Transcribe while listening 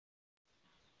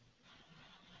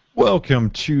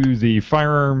Welcome to the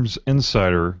Firearms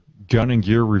Insider Gun and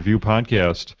Gear Review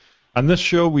Podcast. On this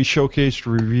show, we showcase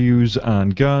reviews on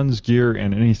guns, gear,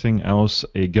 and anything else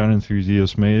a gun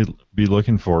enthusiast may be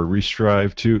looking for. We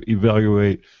strive to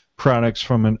evaluate products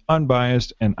from an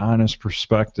unbiased and honest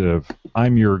perspective.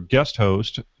 I'm your guest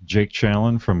host, Jake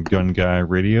Challen from Gun Guy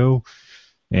Radio,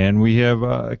 and we have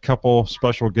a couple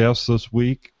special guests this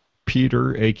week,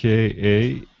 Peter,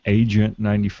 a.k.a. Agent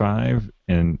 95,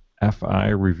 and FI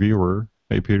Reviewer.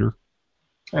 Hey, Peter.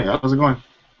 Hey, how's it going?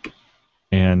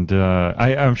 And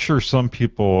I'm sure some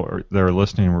people that are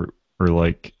listening are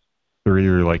like, they're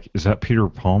either like, is that Peter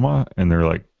Palma? And they're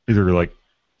like, either like,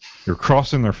 they're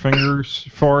crossing their fingers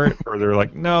for it, or they're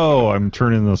like, no, I'm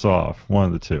turning this off. One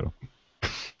of the two.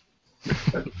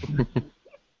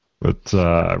 But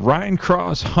Ryan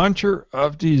Cross, Hunter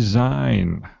of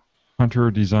Design,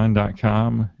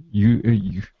 hunterofdesign.com.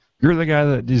 You're the guy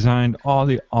that designed all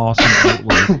the awesome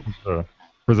artwork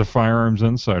for the Firearms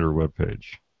Insider webpage,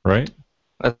 right?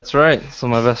 That's right.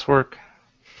 Some of my best work.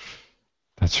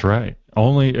 That's right. You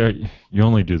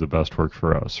only do the best work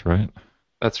for us, right?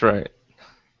 That's right.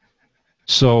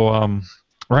 So,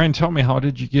 Ryan, tell me, how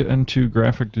did you get into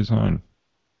graphic design?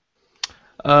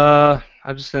 I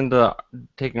just into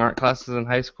taking art classes in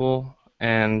high school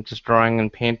and just drawing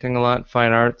and painting a lot,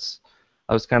 fine arts.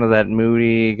 I was kind of that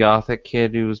moody, gothic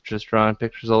kid who was just drawing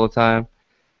pictures all the time.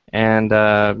 And,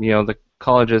 the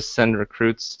colleges send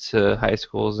recruits to high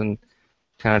schools and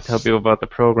kind of tell people about the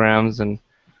programs. And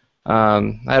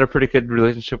I had a pretty good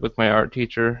relationship with my art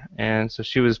teacher, and so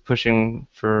she was pushing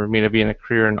for me to be in a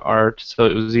career in art. So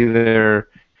it was either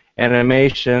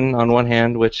animation on one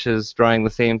hand, which is drawing the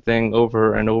same thing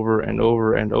over and over and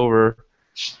over and over,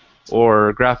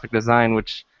 or graphic design,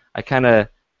 which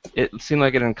it seemed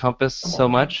like it encompassed so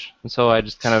much, and so I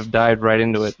just kind of dived right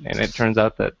into it, and it turns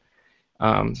out that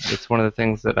it's one of the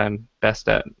things that I'm best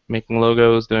at, making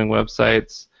logos, doing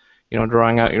websites,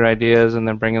 drawing out your ideas and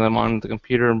then bringing them on the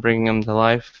computer and bringing them to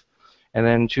life, and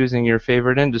then choosing your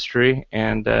favorite industry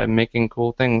and making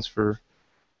cool things for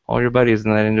all your buddies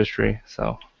in that industry.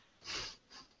 So.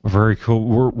 Very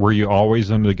cool. Were you always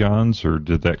into guns, or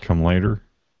did that come later?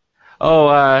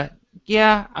 Oh,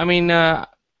 yeah. I mean,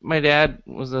 my dad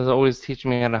was always teaching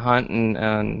me how to hunt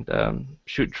and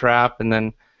shoot trap, and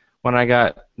then when I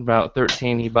got about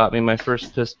 13, he bought me my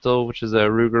first pistol, which is a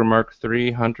Ruger Mark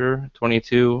III Hunter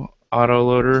 22 auto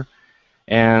loader,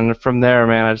 and from there,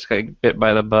 man, I just got bit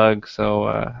by the bug.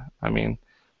 So,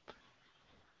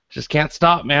 just can't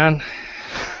stop, man.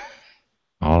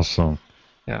 Awesome.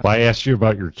 Yeah. Well, I asked you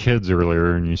about your kids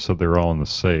earlier, and you said they're all in the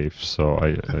safe, so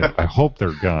I hope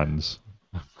they're guns.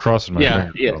 Crossing my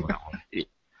fingers on that one.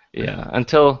 Yeah,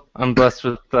 until I'm blessed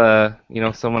with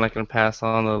someone I can pass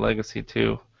on the legacy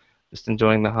to, just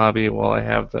enjoying the hobby while I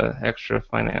have the extra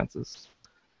finances.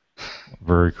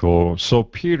 Very cool. So,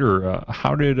 Peter,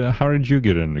 how did you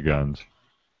get into guns?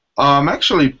 I'm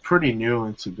actually pretty new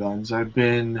into guns. I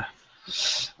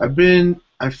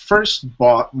first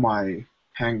bought my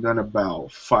handgun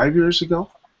about 5 years ago,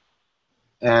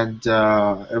 and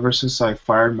ever since I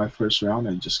fired my first round,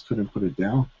 I just couldn't put it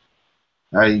down.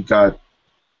 I got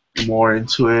more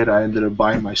into it. I ended up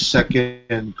buying my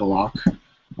second Glock.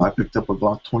 I picked up a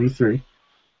Glock 23,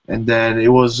 and then it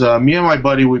was me and my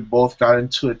buddy. We both got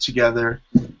into it together,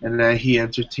 and then he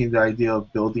entertained the idea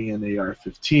of building an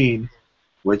AR-15,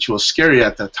 which was scary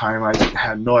at that time. I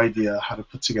had no idea how to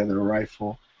put together a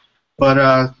rifle,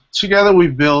 but together we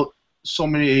built so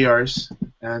many ARs,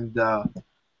 and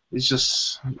it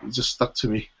just stuck to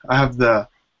me. I have the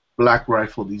black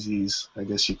rifle disease, I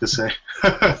guess you could say.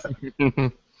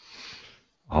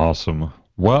 Awesome.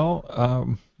 Well,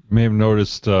 you may have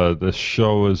noticed this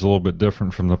show is a little bit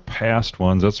different from the past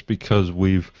ones. That's because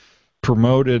we've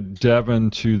promoted Devin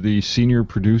to the senior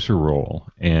producer role,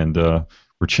 and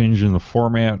we're changing the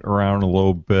format around a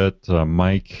little bit.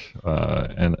 Mike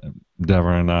and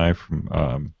Devin and I,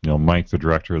 from Mike, the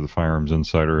director of the Firearms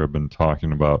Insider, have been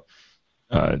talking about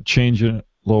changing it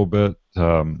a little bit.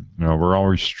 We're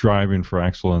always striving for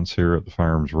excellence here at the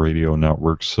Firearms Radio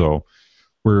Network, so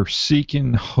we're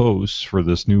seeking hosts for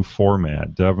this new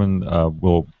format. Devin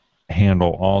will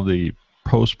handle all the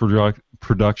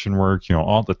post-production work,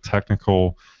 all the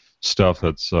technical stuff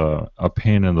that's a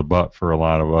pain in the butt for a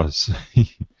lot of us.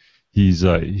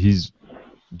 He's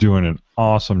doing an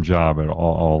awesome job at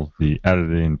all the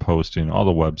editing, posting, all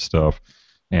the web stuff,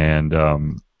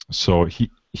 and so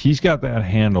he's got that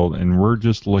handled, and we're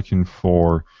just looking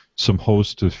for some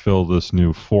hosts to fill this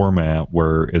new format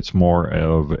where it's more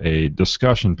of a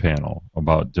discussion panel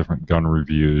about different gun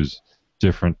reviews,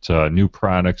 different new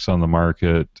products on the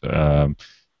market,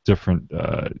 different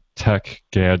tech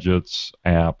gadgets,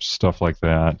 apps, stuff like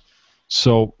that.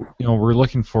 So, we're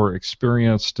looking for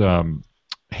experienced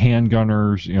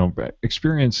handgunners,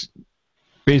 experienced,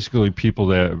 basically people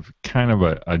that have kind of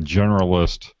a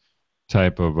generalist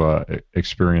type of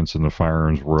experience in the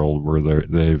firearms world where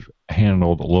they've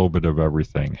handled a little bit of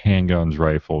everything: handguns,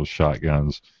 rifles,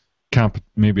 shotguns,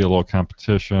 maybe a little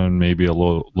competition, maybe a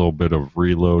little bit of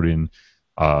reloading,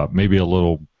 maybe a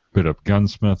little bit of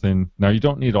gunsmithing. Now, you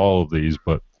don't need all of these,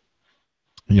 but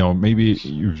maybe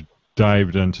you've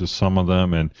dived into some of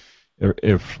them, and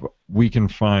if we can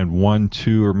find one,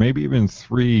 two, or maybe even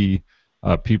three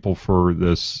people for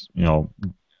this,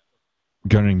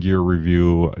 gun and gear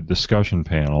review discussion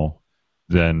panel,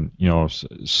 then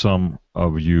some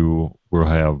of you will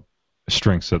have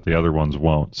strengths that the other ones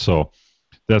won't. So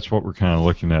that's what we're kind of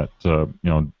looking at,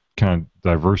 kind of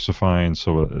diversifying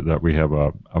so that we have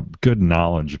a good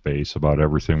knowledge base about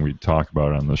everything we talk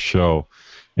about on the show.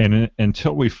 And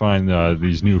until we find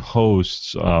these new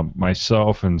hosts,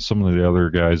 myself and some of the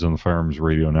other guys on the Firearms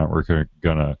Radio Network are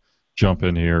going to jump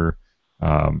in here,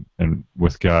 and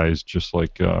with guys just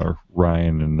like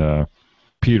Ryan and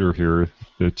Peter here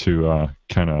to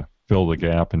kind of fill the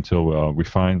gap until we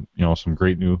find some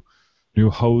great new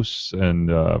hosts. And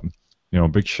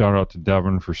big shout out to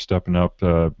Devin for stepping up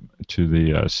to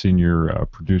the senior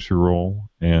producer role.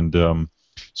 And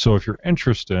so if you're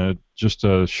interested, just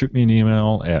shoot me an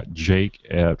email at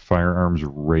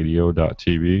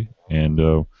jake@firearmsradio.tv,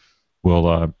 and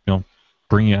we'll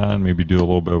bring you on, maybe do a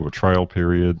little bit of a trial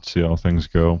period, see how things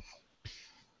go.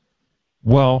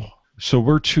 Well, so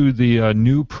we're to the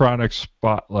new product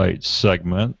spotlight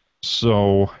segment.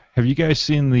 So have you guys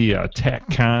seen the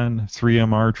TacCon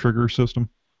 3MR trigger system?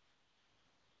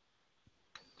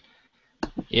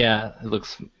 Yeah, it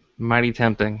looks mighty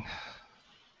tempting.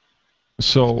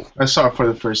 So I saw it for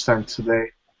the first time today.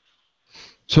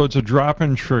 So it's a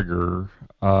drop-in trigger.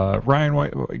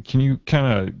 Ryan, can you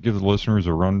kind of give the listeners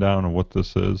a rundown of what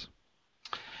this is?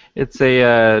 It's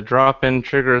a drop-in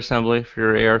trigger assembly for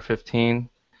your AR-15,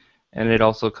 and it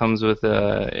also comes with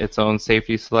its own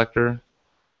safety selector.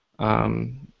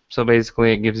 So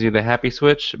basically, it gives you the happy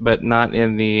switch, but not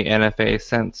in the NFA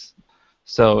sense.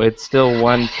 So it's still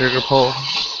one trigger pull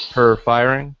per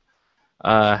firing.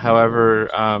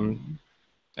 However,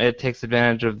 it takes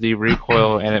advantage of the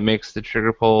recoil, and it makes the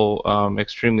trigger pull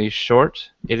extremely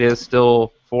short. It is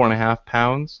still 4.5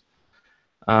 pounds,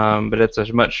 but it's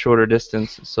a much shorter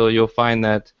distance. So you'll find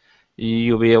that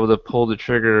you'll be able to pull the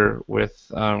trigger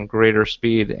with greater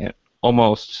speed, and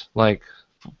almost like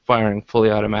firing fully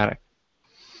automatic.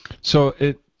 So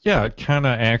it kind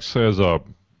of acts as a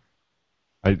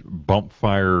bump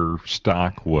fire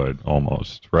stock would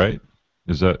almost, right?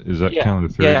 Is that kind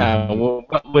of the theory? Yeah, well,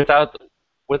 but without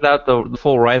the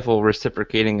full rifle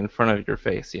reciprocating in front of your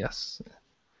face, yes.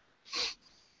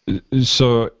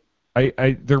 So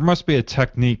there must be a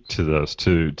technique to this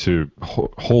to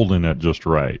holding it just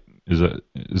right. Is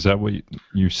that what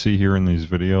you see here in these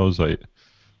videos?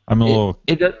 I'm a little.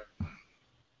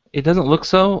 It doesn't look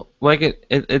so. Like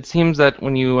it seems that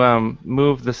when you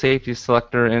move the safety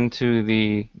selector into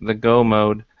the go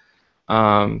mode,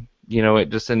 it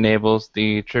just enables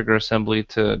the trigger assembly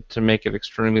to make it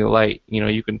extremely light.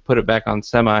 You can put it back on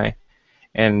semi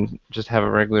and just have a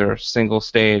regular single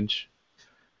stage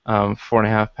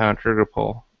 4.5 pound trigger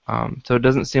pull. So it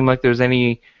doesn't seem like there's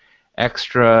any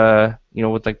extra,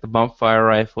 with like the bump fire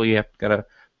rifle, you have to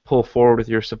pull forward with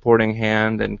your supporting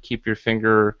hand and keep your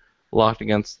finger locked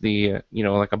against the,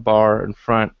 like a bar in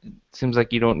front. It seems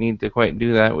like you don't need to quite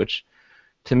do that, which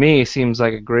to me seems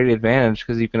like a great advantage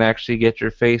because you can actually get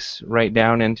your face right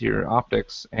down into your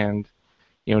optics and,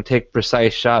 take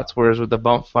precise shots. Whereas with the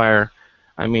bump fire,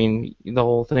 I mean, the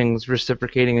whole thing's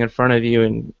reciprocating in front of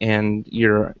you, and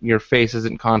your face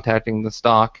isn't contacting the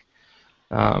stock.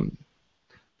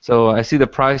 So I see the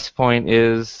price point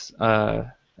is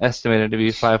estimated to be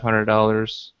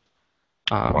 $500.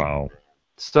 Wow.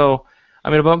 So, I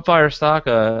mean, a bump fire stock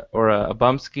or a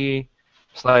bump ski,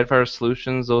 slide fire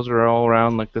solutions, those are all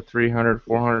around like the $300,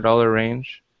 $400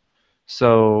 range.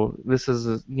 So this is,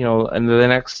 and the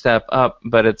next step up,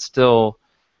 but it's still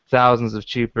thousands of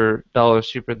dollars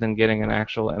cheaper than getting an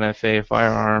actual NFA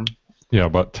firearm. Yeah,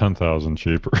 about 10,000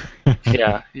 cheaper.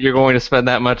 Yeah, you're going to spend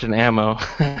that much in ammo.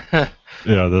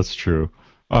 Yeah, that's true.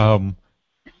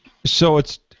 So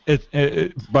it's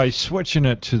by switching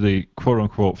it to the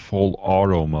quote-unquote full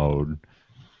auto mode,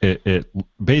 it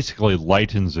basically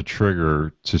lightens the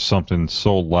trigger to something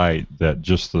so light that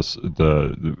just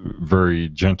the very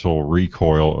gentle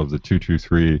recoil of the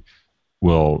 223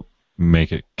 will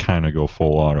make it kind of go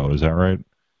full auto. Is that right?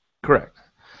 Correct.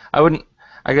 I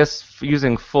I guess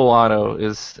using full auto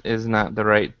is not the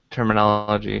right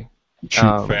terminology. Shoot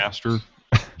Um, faster.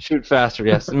 shoot faster,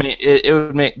 yes. I mean, it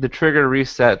would make the trigger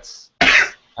resets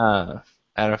uh,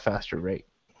 at a faster rate.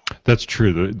 That's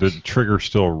true. The trigger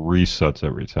still resets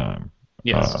every time.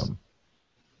 Yes. Um,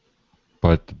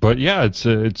 but yeah, it's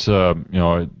you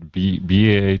know,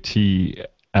 BATFE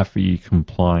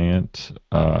compliant.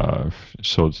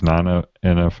 So it's non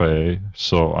NFA.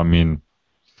 So I mean,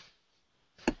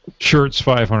 sure, it's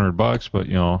 $500, but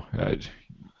you know,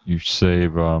 you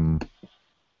save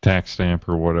tax stamp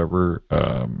or whatever,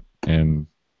 and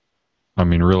I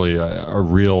mean, really, a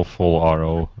real full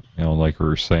auto, you know, like we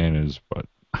were saying, is but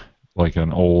like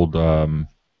an old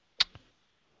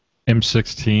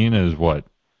M16 is what,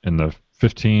 in the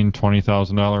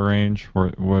 $15,000-$20,000 range. Where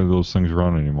do those things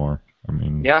run anymore? I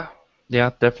mean, Yeah,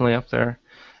 yeah, definitely up there.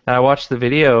 And I watched the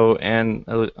video, and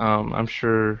I'm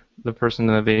sure the person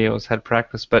in the video has had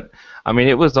practice, but I mean,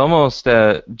 it was almost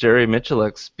Jerry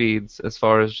Miculek speeds as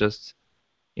far as just,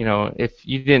 you know, if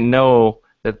you didn't know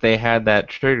that they had that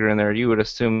trigger in there, you would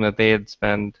assume that they had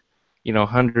spent, you know,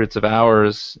 hundreds of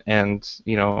hours and,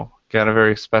 you know, got a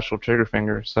very special trigger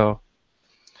finger. So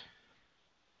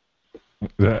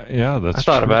yeah, I that's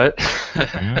thought true. about it.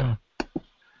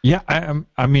 Yeah, yeah.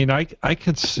 I mean, I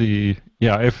could see.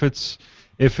 Yeah, if it's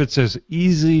as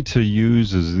easy to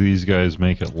use as these guys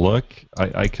make it look,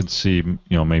 I could see, you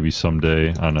know, maybe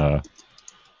someday on a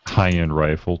high-end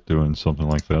rifle doing something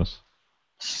like this.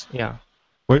 Yeah.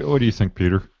 What do you think,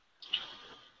 Peter?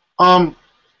 Um,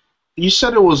 you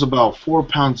said it was about 4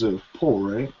 pounds of pull,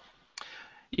 right?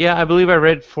 Yeah, I believe I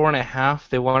read 4.5.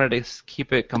 They wanted to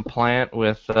keep it compliant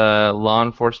with law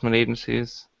enforcement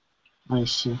agencies. I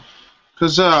see.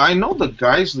 Because I know the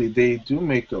Geisley, they do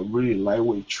make a really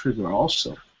lightweight trigger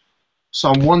also. So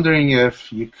I'm wondering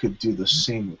if you could do the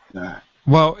same with that.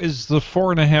 Well, is the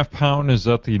 4.5 pound, is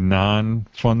that the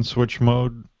non-fun switch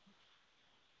mode?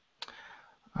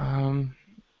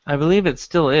 I believe it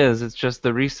still is. It's just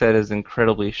the reset is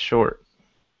incredibly short.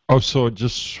 Oh, so it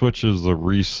just switches the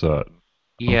reset.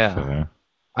 Yeah.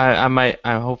 Okay.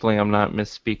 Hopefully I'm not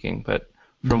misspeaking, but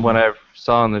from what Mhm. I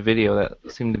saw in the video, that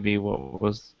seemed to be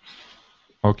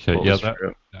Okay, what yeah, was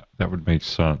true. that would make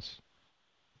sense.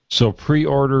 So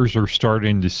pre-orders are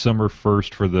starting December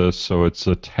 1st for this. So it's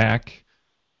a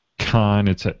TACCon.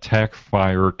 It's at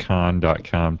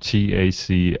tacfirecon.com.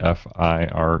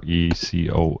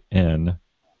 TACFIRECON.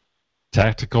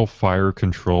 Tactical Fire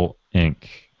Control Inc.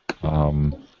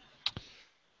 Um,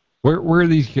 where are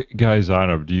these guys out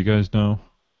of? Do you guys know?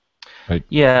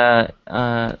 Yeah,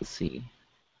 let's see.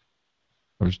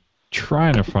 I was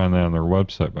trying to find that on their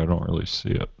website, but I don't really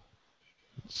see it.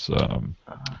 It's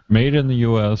made in the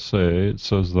USA. It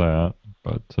says that,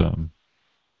 but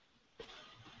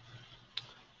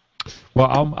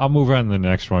well, I'll move on to the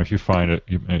next one. If you find it,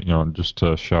 you know, just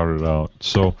shout it out.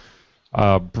 So,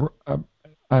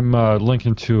 I'm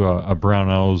linking to a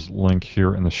Brownell's link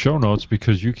here in the show notes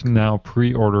because you can now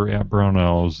pre-order at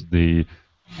Brownell's the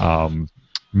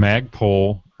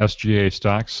Magpul SGA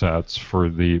stock sets for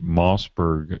the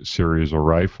Mossberg series of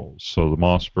rifles. So the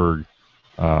Mossberg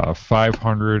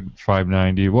 500,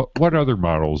 590. What other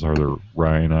models are there,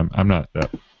 Ryan? I'm not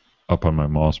that up on my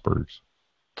Mossbergs.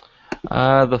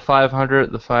 The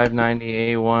 500, the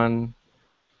 590 A1.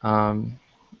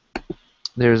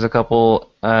 There's a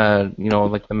couple, you know,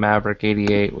 like the Maverick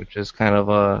 88, which is kind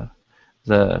of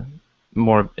the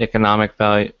more economic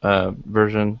value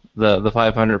version. The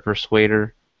 500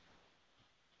 Persuader.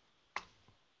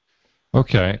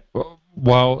 Okay.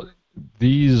 Well,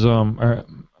 these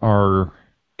are going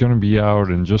to be out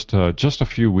in just a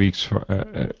few weeks.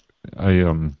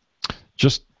 I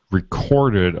just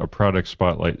recorded a product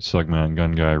spotlight segment on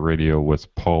Gun Guy Radio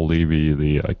with Paul Levy,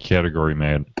 the category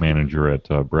manager at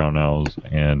Brownells,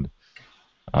 and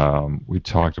we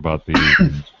talked about these.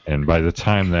 And by the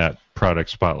time that product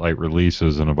spotlight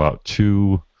releases in about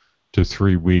 2 to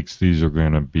 3 weeks, these are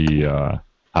going to be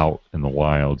out in the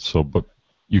wild. So, but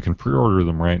you can pre-order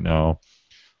them right now,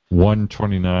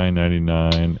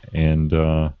 $129.99,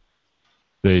 and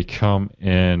they come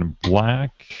in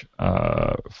black,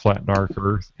 flat dark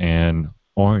earth, and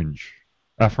orange,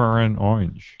 FRN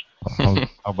orange. How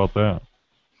about that?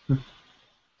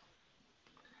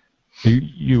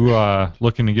 You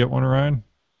looking to get one, Ryan?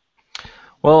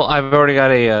 Well, I've already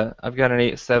got I've got an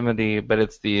 870, but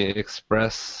it's the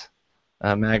Express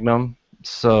Magnum.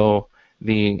 So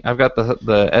I've got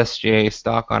the SGA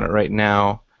stock on it right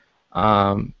now,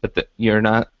 but you're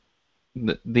not.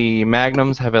 The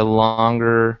Magnums have a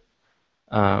longer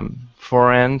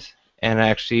forend, and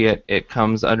actually it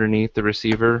comes underneath the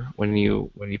receiver when you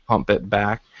pump it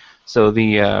back. So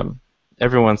the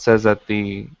everyone says that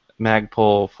the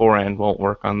Magpul forend won't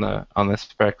work on the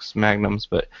Specs Magnums,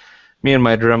 but me and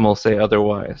my Dremel say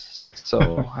otherwise.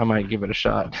 So I might give it a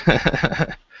shot.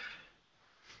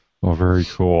 Well, very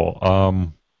cool. I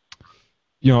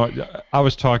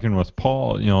was talking with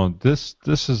Paul. This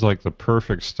is like the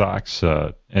perfect stock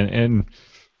set, and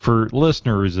for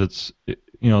listeners,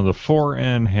 the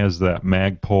fore-end has that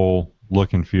Magpul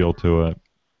look and feel to it,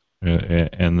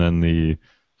 and then the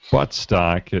butt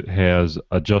stock, it has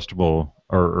adjustable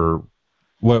or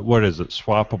what is it?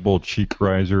 Swappable cheek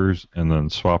risers, and then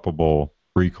swappable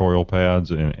recoil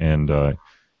pads, and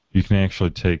you can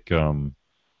actually take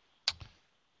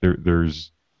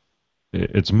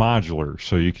it's modular,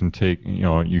 so you can take,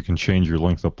 you can change your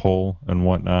length of pull and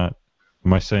whatnot.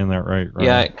 Am I saying that right?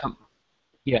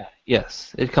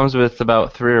 Yes. It comes with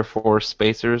about 3 or 4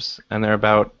 spacers, and they're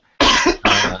about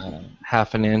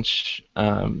half an inch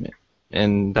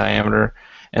in diameter.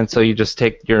 And so you just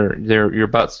take your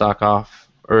butt stock off,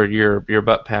 or your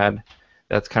butt pad.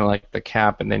 That's kind of like the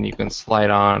cap, and then you can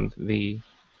slide on the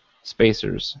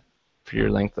spacers for your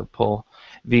length of pull.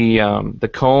 The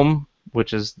comb,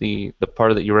 which is the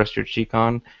part that you rest your cheek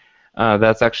on,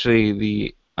 that's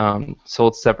actually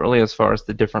sold separately as far as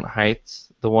the different heights.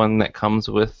 The one that comes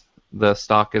with the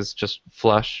stock is just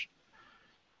flush.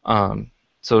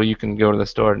 So you can go to the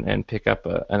store and pick up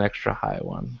an extra high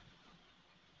one,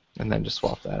 and then just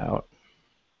swap that out.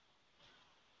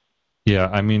 Yeah,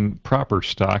 I mean, proper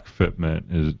stock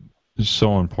fitment is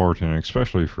so important,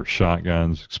 especially for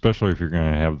shotguns, especially if you're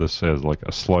going to have this as like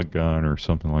a slug gun or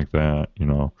something like that,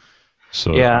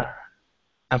 So yeah,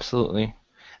 absolutely.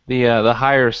 The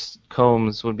higher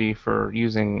combs would be for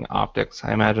using optics,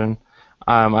 I imagine.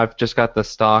 I've just got the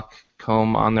stock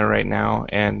comb on there right now,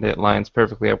 and it lines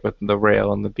perfectly up with the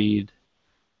rail and the bead.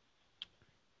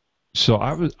 So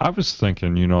I was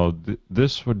thinking,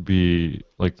 this would be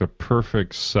like the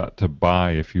perfect set to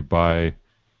buy if you buy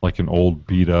like an old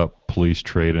beat up police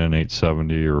trade-in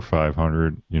 870 or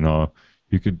 500.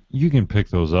 You can pick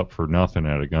those up for nothing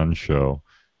at a gun show,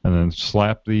 and then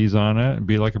slap these on it and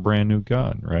be like a brand new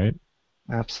gun, right?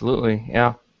 Absolutely,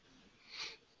 yeah.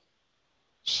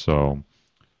 So,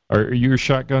 are you a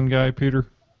shotgun guy, Peter?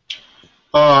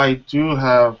 I do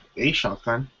have a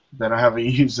shotgun that I haven't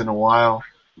used in a while,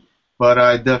 but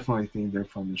I definitely think they're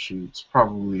fun to shoot. It's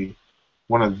probably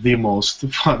one of the most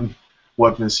fun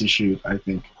weapons to shoot, I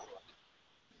think.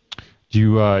 Do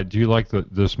you like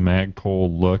this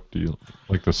Magpul look? Do you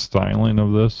like the styling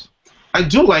of this? I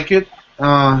do like it.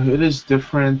 It is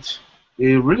different.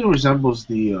 It really resembles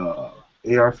the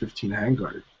AR-15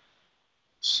 Handguard.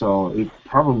 So it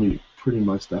probably pretty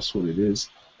much that's what it is.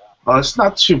 It's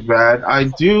not too bad. I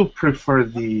do prefer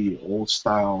the old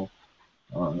style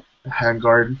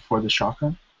Handguard for the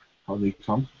shotgun, how they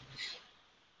come.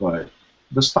 But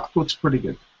the stock looks pretty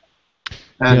good.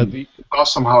 And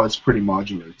awesome how it's pretty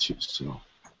modular too. So.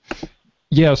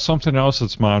 Yeah, something else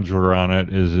that's modular on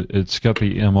it is it's got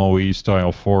the MOE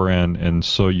style forend, and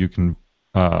so you can,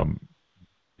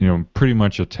 pretty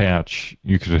much attach.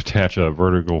 You could attach a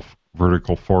vertical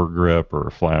foregrip or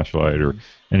a flashlight or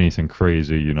anything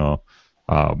crazy,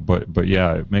 But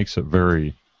yeah, it makes it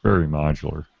very, very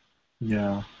modular.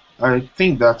 Yeah, I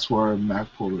think that's where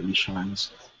Magpul really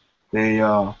shines. They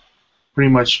pretty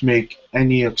much make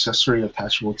any accessory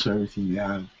attachable to everything they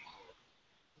have.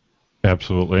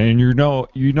 Absolutely, and you're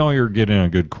getting a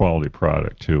good quality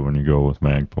product too when you go with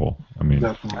Magpul. I mean,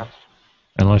 Definitely.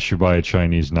 Unless you buy a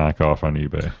Chinese knockoff on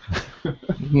eBay.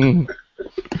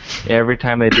 Yeah, every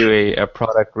time they do a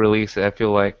product release, I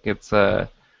feel like it's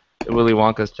Willy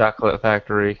Wonka's Chocolate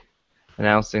Factory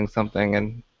announcing something,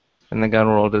 and in the gun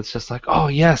world, it's just like, oh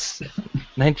yes,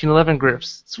 1911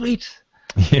 grips, sweet.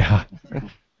 Yeah,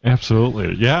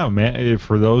 absolutely. Yeah, man.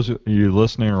 For those of you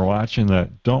listening or watching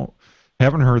that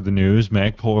haven't heard the news,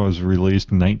 Magpul has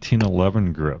released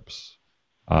 1911 grips,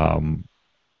 and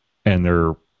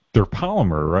they're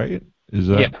polymer, right? Is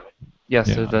that? Yeah. Yes,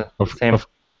 yeah. they're the same.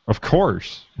 Of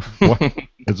course.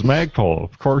 It's Magpul.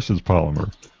 Of course it's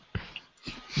polymer.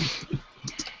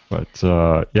 But,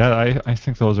 yeah, I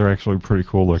think those are actually pretty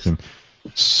cool looking.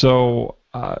 So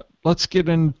let's get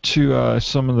into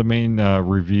some of the main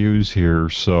reviews here.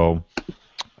 So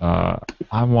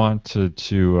I wanted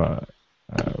to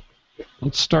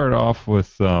let's start off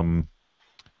with the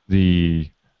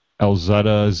Elezetta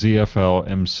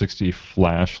ZFL-M60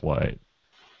 flashlight.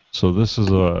 So this is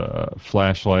a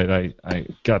flashlight I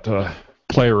got to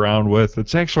play around with.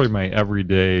 It's actually my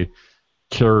everyday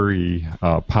carry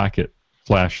pocket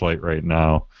flashlight right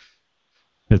now.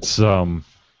 It's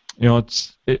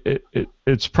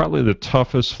it's probably the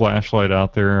toughest flashlight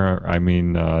out there. I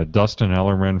mean, Dustin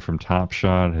Ellerman from Top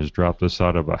Shot has dropped this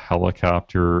out of a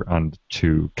helicopter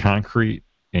onto concrete,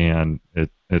 and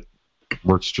it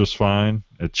works just fine.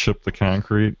 It chipped the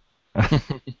concrete,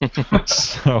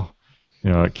 so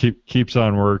it keeps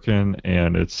on working,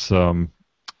 and it's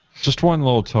just one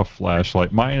little tough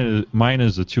flashlight. Mine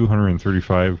is a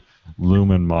 235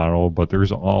 lumen model, but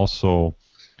there's also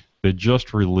they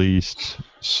just released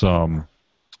some.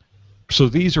 So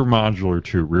these are modular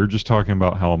too. We were just talking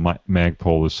about how a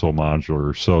Magpul is so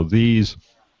modular. So the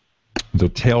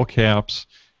tail caps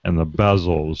and the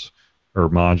bezels are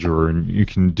modular, and you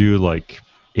can do like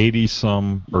 80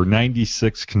 some or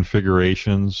 96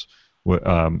 configurations,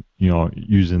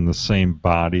 using the same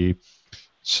body.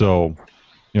 So,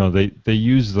 they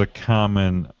use the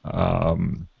common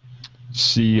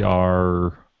CR.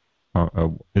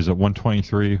 Is it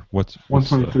 123? What's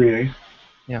 123A?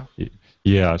 Yeah.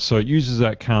 Yeah. So it uses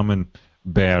that common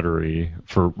battery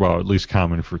at least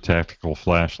common for tactical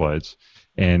flashlights,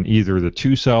 and either the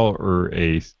 2-cell or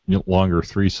a longer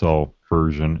 3-cell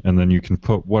version, and then you can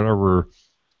put whatever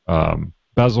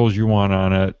bezels you want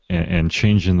on it, and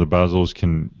changing the bezels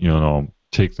can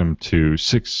take them to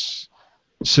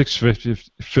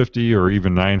 650 or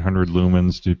even 900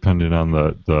 lumens, depending on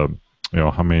the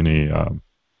how many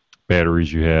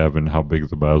batteries you have and how big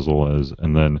the bezel is.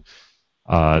 And then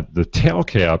the tail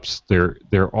caps,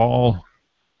 they're all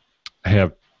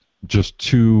have just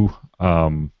two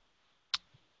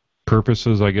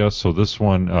purposes, I guess. So this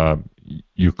one,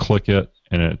 you click it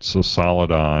and it's a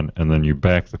solid on, and then you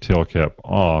back the tail cap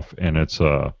off and it's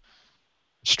a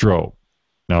strobe.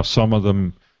 Now some of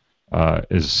them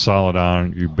is solid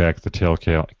on, you back the tail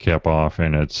cap off,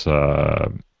 and it's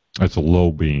a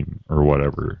low beam or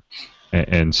whatever.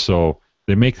 And so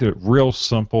they make it real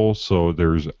simple, so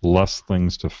there's less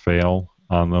things to fail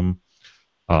on them.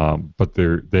 But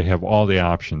they have all the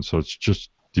options, so it just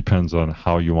depends on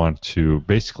how you want to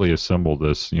basically assemble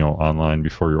this, online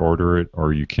before you order it,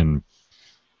 or you can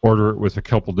order it with a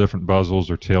couple different bezels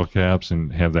or tail caps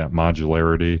and have that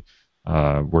modularity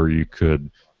where you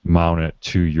could mount it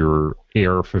to your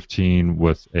AR-15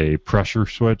 with a pressure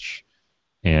switch.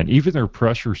 And even their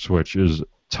pressure switch is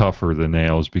tougher than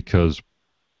nails, because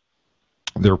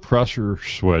their pressure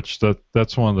switch,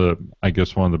 that's one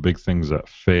of the big things that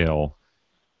fail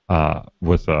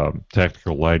with a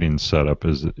tactical lighting setup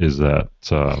is that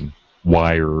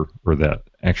wire, or that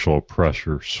actual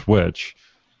pressure switch.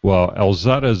 Well,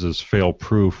 Elezetta's is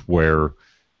fail-proof, where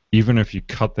even if you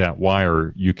cut that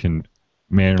wire, you can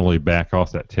manually back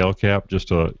off that tail cap just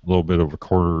a little bit of a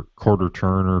quarter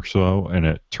turn or so, and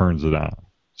it turns it on.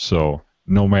 So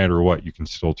no matter what, you can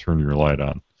still turn your light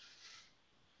on.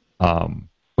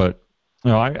 But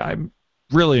I'm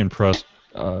really impressed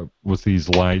with these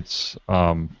lights.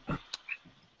 The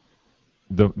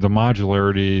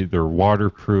modularity, they're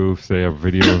waterproof. They have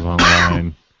videos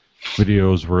online,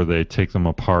 videos where they take them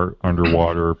apart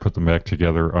underwater, put them back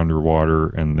together underwater,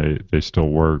 and they still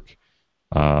work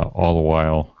all the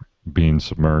while being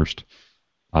submerged.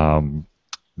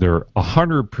 They're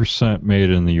 100% made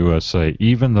in the USA.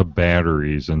 Even the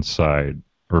batteries inside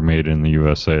are made in the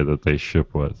USA that they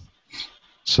ship with.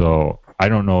 So I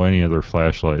don't know any other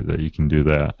flashlight that you can do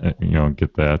that,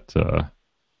 get that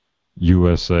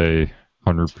USA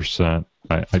 100%.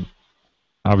 I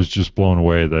was just blown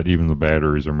away that even the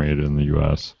batteries are made in the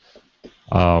US.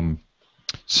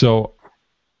 So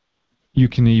you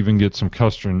can even get some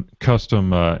custom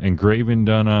engraving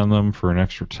done on them for an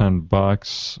extra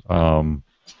 $10.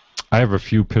 I have a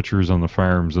few pictures on the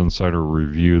Firearms Insider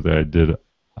review that I did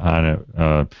on it.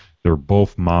 They're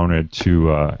both mounted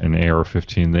to an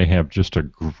AR-15. They have just a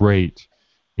great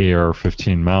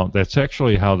AR-15 mount. That's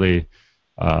actually how they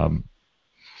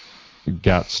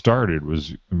got started,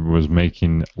 was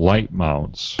making light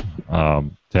mounts,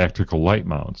 tactical light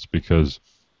mounts, because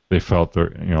they felt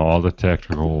that all the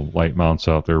tactical light mounts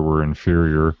out there were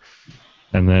inferior.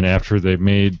 And then after they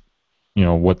made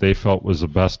what they felt was the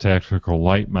best tactical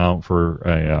light mount for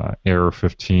a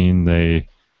AR-15, they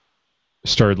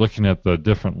started looking at the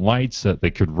different lights that they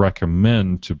could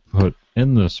recommend to put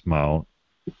in this mount,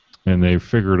 and they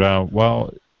figured out,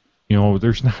 well,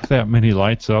 there's not that many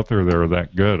lights out there that are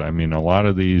that good. I mean, a lot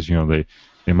of these,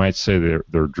 they might say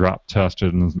they're drop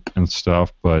tested and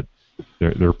stuff, but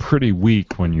they're pretty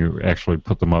weak when you actually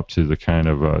put them up to the kind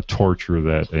of torture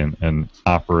that an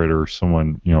operator,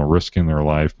 someone risking their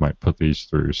life, might put these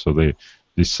through. So they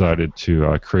decided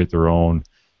to create their own,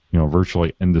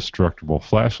 virtually indestructible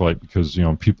flashlight, because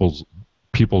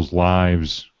people's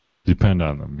lives depend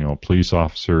on them. Police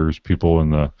officers, people in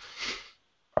the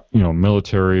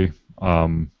military,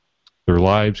 their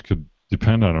lives could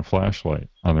depend on a flashlight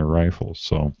on their rifles.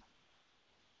 So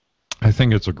I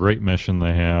think it's a great mission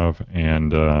they have,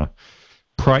 and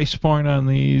price point on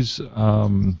these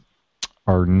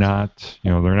are not,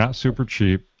 they're not super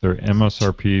cheap. They're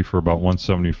MSRP for about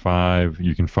 175.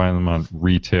 You can find them on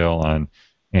retail on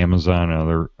Amazon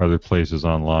and other places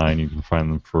online. You can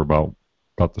find them for about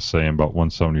the same, about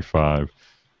 175.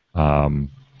 I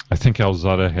think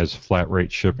Elezetta has flat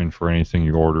rate shipping for anything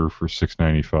you order for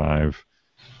 $6.95.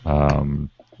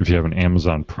 If you have an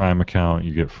Amazon Prime account,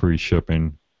 you get free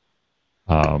shipping.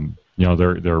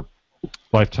 They're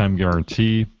lifetime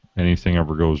guarantee. Anything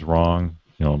ever goes wrong,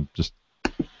 just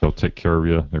they'll take care of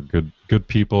you. They're good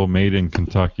people, made in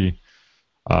Kentucky.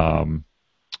 My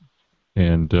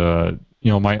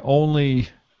only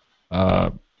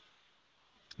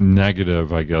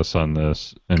negative, I guess, on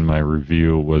this in my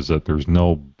review was that there's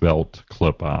no belt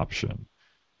clip option,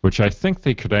 which I think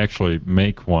they could actually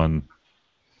make one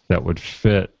that would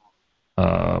fit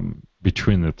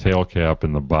between the tail cap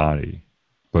and the body,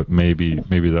 but maybe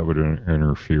that would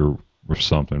interfere with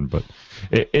something. But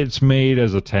it's made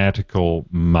as a tactical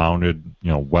mounted,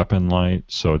 weapon light,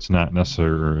 so it's not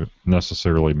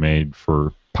necessarily made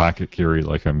for pocket carry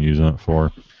like I'm using it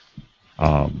for.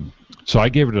 So I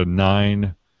gave it a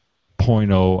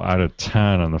 9.0 out of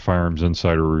 10 on the Firearms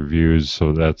Insider reviews.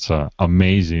 So that's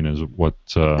amazing, is what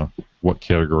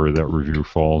category that review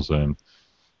falls in.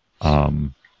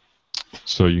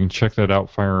 So you can check that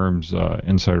out,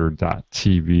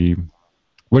 firearmsinsider.tv.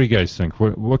 What do you guys think?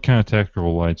 What kind of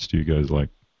tactical lights do you guys like?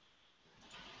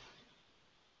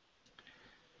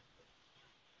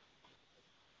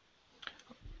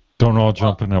 Don't all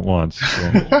jump in at once.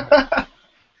 So.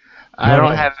 I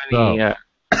don't have any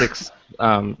six.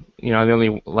 The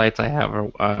only lights I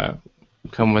have are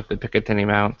come with the Picatinny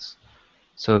mounts.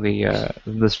 So the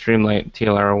Streamlight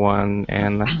TLR1,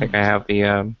 and I think I have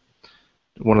the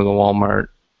one of the Walmart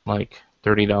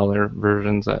 $30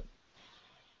 versions that.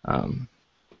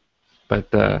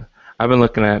 But I've been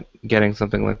looking at getting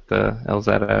something like the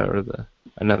Elezetta or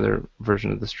another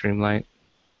version of the Streamlight.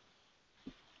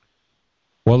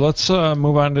 Well, let's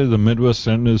move on to the Midwest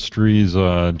Industries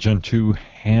Gen 2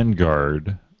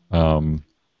 Handguard.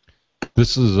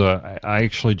 This is I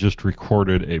actually just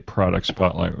recorded a product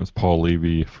spotlight with Paul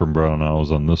Levy from Brown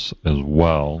Owls on this as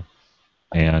well,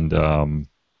 and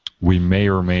we may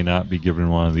or may not be giving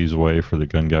one of these away for the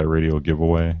Gun Guy Radio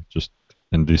giveaway just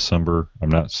in December. I'm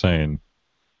not saying.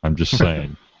 I'm just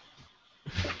saying.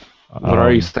 What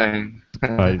are you saying?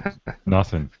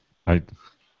 Nothing. I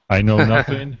know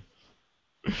nothing.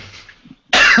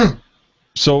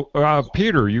 So,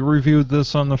 Peter, you reviewed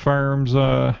this on the Firearms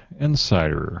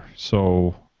Insider.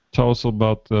 So, tell us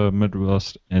about the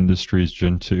Midwest Industries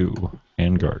Gen 2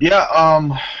 Handguard. Yeah,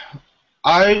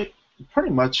 I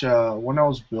pretty much, when I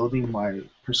was building my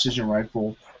precision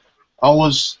rifle, I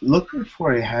was looking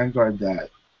for a handguard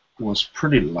that was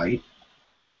pretty light,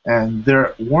 and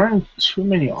there weren't too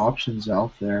many options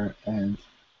out there, and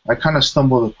I kind of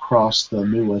stumbled across the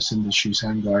Midwest Industries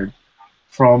handguard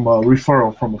from a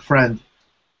referral from a friend,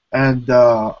 and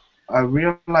I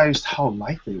realized how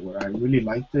light they were. I really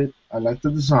liked it. I liked the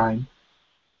design,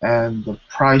 and the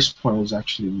price point was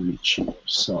actually really cheap.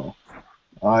 So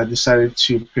I decided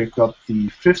to pick up the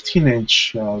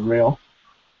 15-inch rail,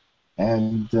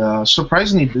 and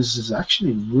surprisingly, this is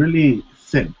actually really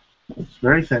thin. It's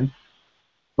very thin,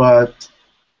 but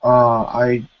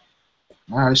I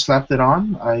slapped it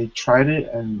on. I tried it,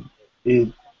 and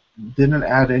it didn't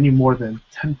add any more than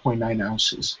 10.9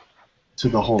 ounces to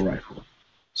the whole rifle.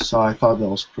 So I thought that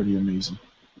was pretty amazing.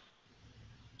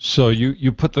 So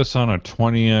you put this on a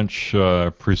 20-inch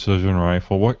precision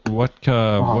rifle. What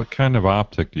kind of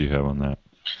optic do you have on that?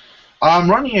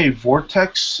 I'm running a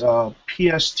Vortex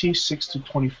PST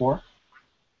 6-24.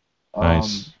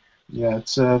 Nice. Yeah,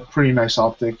 it's a pretty nice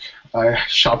optic. I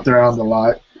shopped around a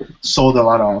lot, sold a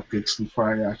lot of optics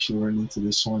before I actually ran into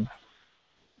this one.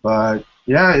 But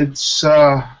yeah, it's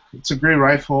a great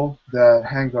rifle. The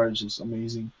handguard is just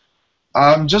amazing.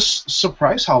 I'm just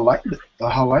surprised how light the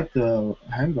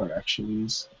handguard actually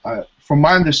is. From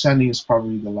my understanding, it's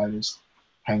probably the lightest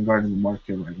handguard in the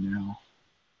market right now.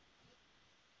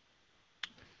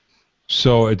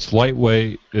 So it's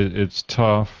lightweight. It's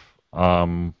tough.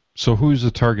 So who's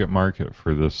the target market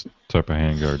for this type of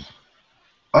handguard?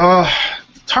 The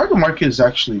target market is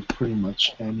actually pretty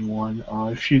much anyone.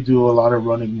 If you do a lot of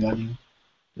running gunning,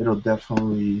 it'll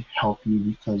definitely help you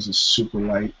because it's super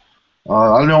light.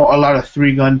 I know a lot of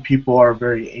 3-gun people are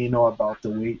very anal about the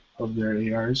weight of their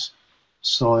ARs,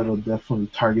 so it'll definitely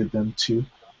target them too.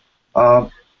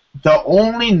 The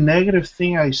only negative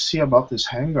thing I see about this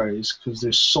handguard is because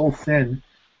they're so thin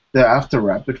that after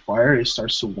rapid fire it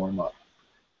starts to warm up.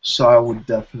 So I would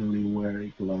definitely wear a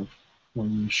glove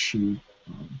when you shoot,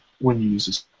 when you use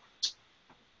this.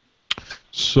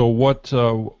 So what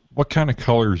kind of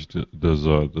colors does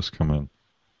this come in?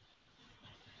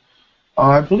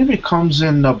 I believe it comes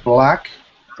in black,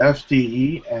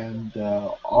 FDE, and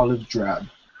olive drab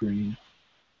green.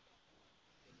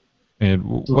 And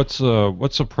So,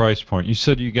 what's the price point? You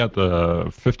said you got the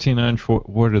 15-inch.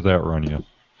 What did that run you?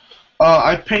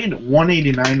 I paid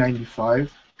 $189.95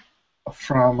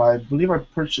 from, I believe I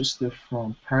purchased it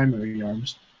from Primary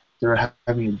Arms. They're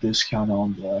having a discount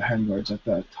on the handguards at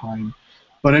that time.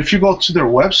 But if you go to their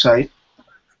website,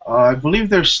 I believe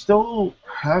they still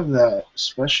have that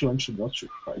special introductory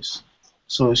price.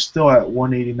 So it's still at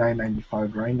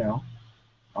 $189.95 right now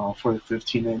for the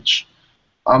 15-inch.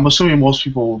 I'm assuming most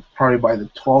people will probably buy the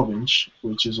 12-inch,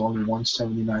 which is only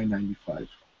 $179.95.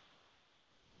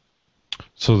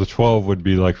 So the 12 would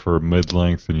be like for a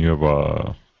mid-length, and you have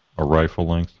a rifle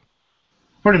length.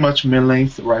 Pretty much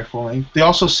mid-length rifle length. They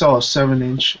also sell a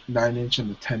 7-inch, 9-inch,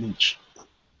 and a 10-inch,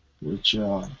 which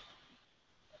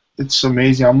it's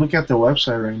amazing. I'm looking at their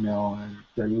website right now, and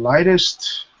their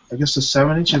lightest, I guess the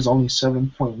 7-inch is only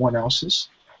 7.1 ounces,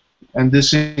 and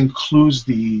this includes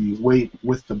the weight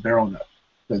with the barrel nut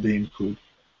that they include.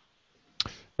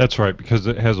 That's right, because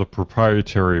it has a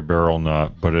proprietary barrel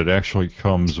nut, but it actually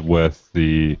comes with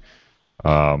the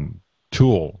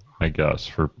tool, I guess,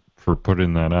 for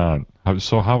putting that on.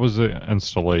 So how was the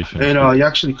installation? It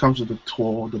actually comes with the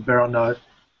tool, the barrel nut.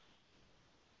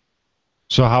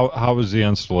 So how was the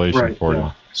installation Right, for yeah.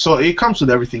 you? So it comes with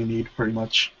everything you need, pretty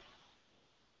much.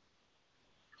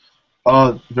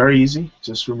 Very easy.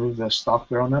 Just remove the stock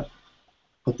barrel nut,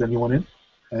 put the new one in,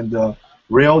 and the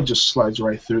rail just slides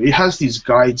right through. It has these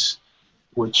guides,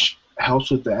 which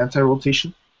helps with the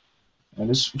anti-rotation, and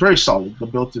it's very solid. The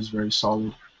build is very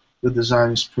solid. The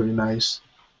design is pretty nice,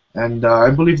 and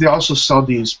I believe they also sell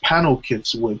these panel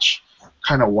kits, which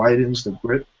kind of widens the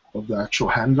grip of the actual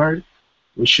handguard,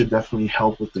 which should definitely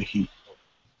help with the heat.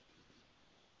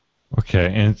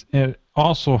 Okay, and it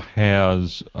also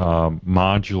has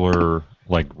modular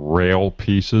like rail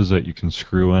pieces that you can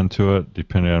screw into it,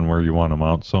 depending on where you want to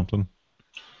mount something.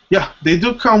 Yeah, they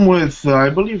do come with, I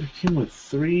believe it came with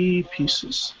 3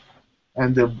 pieces,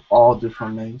 and they're all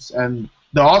different lengths. And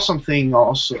the awesome thing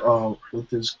also with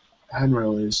this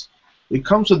handrail is it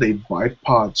comes with a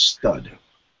bipod stud.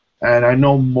 And I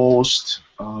know most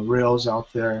rails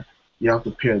out there, you have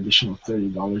to pay additional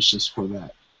 $30 just for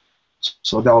that.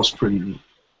 So that was pretty neat.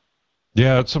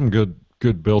 Yeah, it's some good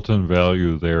built-in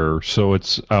value there. So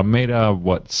it's made out of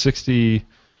what 61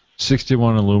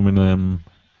 aluminum.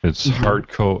 It's hard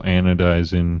coat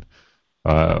anodizing.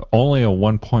 Only a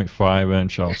 1.5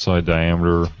 inch outside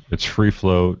diameter. It's free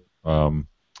float.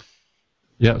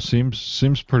 Yeah,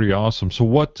 seems pretty awesome. So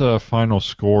what final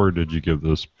score did you give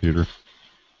this, Peter?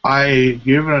 I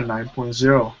gave it a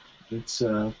 9.0. It's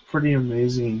a pretty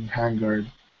amazing handguard.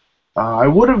 I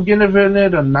would have given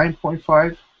it a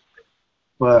 9.5,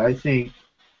 but I think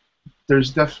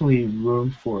there's definitely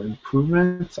room for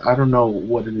improvement. I don't know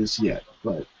what it is yet,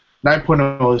 but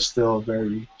 9.0 is still a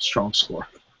very strong score.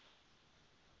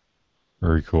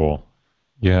 Very cool.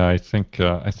 Yeah, I think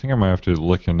I might have to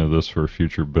look into this for a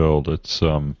future build. It's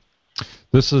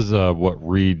this is what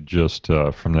Reed just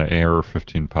from the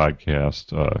AR-15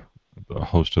 podcast, the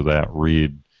host of that,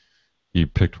 Reed, he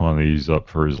picked one of these up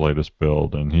for his latest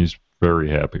build, and he's very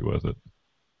happy with it.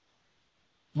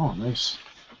 Oh, nice.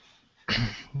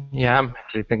 Yeah, I'm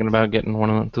actually thinking about getting one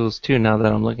of those too now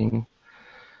that I'm looking.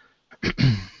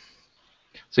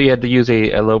 So you had to use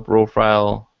a low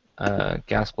profile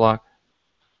gas block?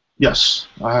 Yes,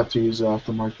 I had to use an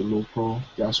aftermarket low pro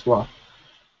gas block,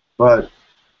 but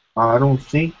I don't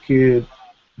think it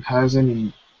has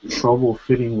any trouble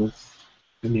fitting with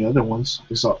any other ones,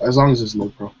 as long as it's low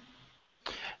pro.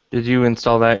 Did you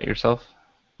install that yourself?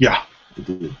 Yeah, I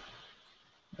did.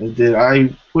 I did.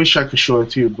 I wish I could show it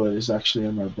to you, but it's actually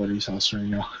at my buddy's house right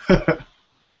now.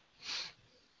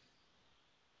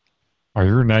 Oh,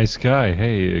 you're a nice guy.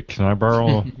 Hey, can I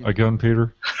borrow a gun,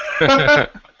 Peter?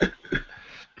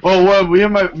 Well, what me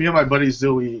and my buddies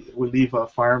do, we leave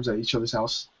firearms at each other's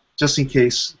house just in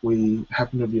case we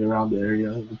happen to be around the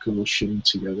area. We could go shooting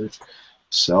together.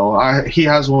 So he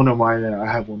has one of mine and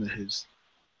I have one of his.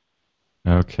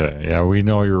 Okay, yeah, we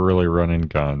know you're really running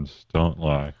guns. Don't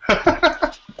lie.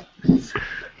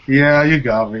 Yeah, you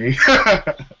got me.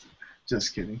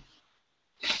 Just kidding.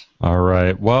 All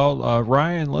right. Well,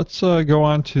 Ryan, let's go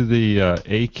on to the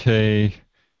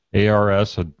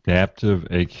ARS Adaptive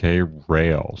AK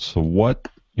Rail. So what,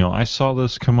 I saw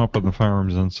this come up on the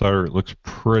Firearms Insider. It looks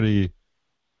pretty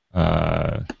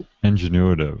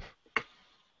ingenuitive.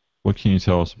 What can you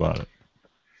tell us about it?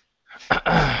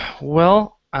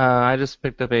 Well, I just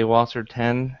picked up a Walser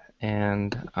 10,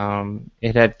 and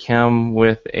it had come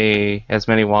with as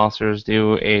many Walsers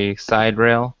do, a side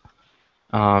rail.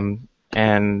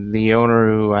 And the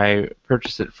owner who I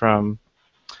purchased it from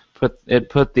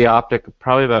put the optic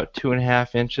probably about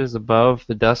 2.5 inches above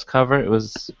the dust cover. It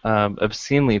was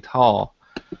obscenely tall.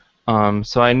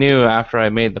 So I knew after I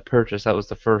made the purchase that was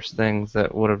the first things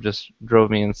that would have just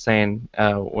drove me insane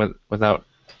without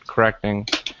correcting.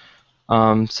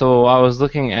 So I was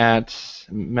looking at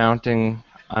mounting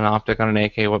an optic on an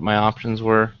AK, what my options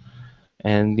were,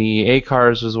 and the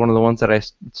AKARS was one of the ones that I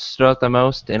stood out the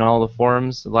most in all the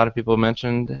forums. A lot of people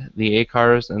mentioned the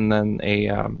AKARS, and then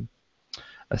a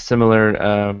similar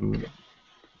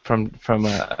from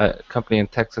a company in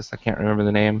Texas. I can't remember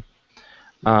the name,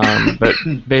 but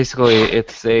basically it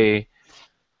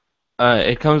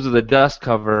comes with a dust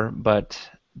cover, but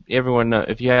everyone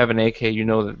if you have an AK, you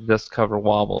know that the dust cover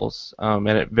wobbles, and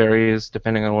it varies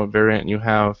depending on what variant you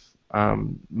have.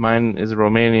 Mine is a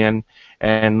Romanian,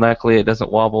 and luckily it doesn't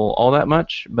wobble all that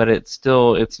much, but it's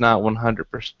not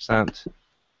 100%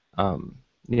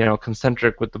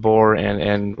 concentric with the bore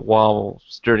and wobble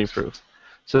sturdy proof.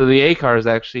 So the AKARS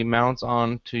actually mounts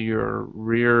onto your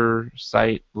rear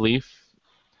sight leaf,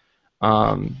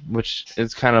 which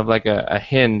is kind of like a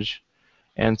hinge.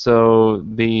 And so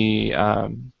the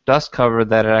dust cover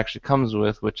that it actually comes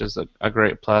with, which is a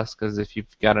great plus, because if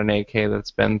you've got an AK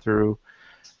that's been through,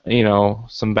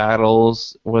 some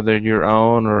battles, whether your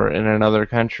own or in another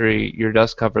country, your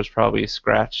dust cover is probably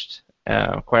scratched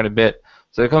quite a bit.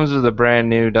 So it comes with a brand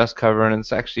new dust cover, and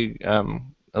it's actually a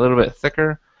little bit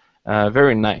thicker,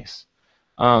 very nice.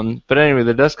 But anyway,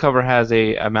 the dust cover has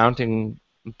a mounting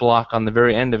block on the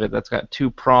very end of it that's got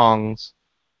 2 prongs,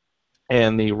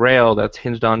 and the rail that's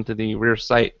hinged onto the rear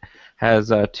sight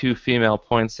has 2 female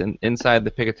points inside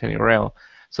the Picatinny rail.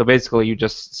 So basically, you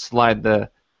just slide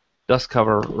the dust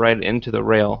cover right into the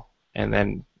rail, and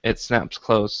then it snaps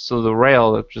closed. So the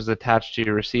rail, which is attached to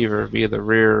your receiver via the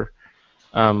rear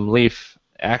leaf,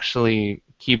 actually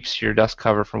keeps your dust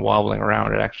cover from wobbling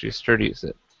around. It actually sturdies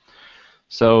it.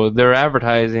 So they're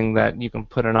advertising that you can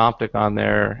put an optic on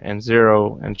there and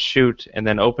zero and shoot, and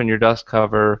then open your dust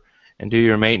cover and do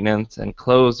your maintenance and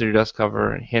close your dust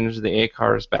cover and hinge the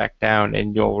AKARS back down,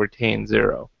 and you'll retain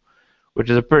zero, which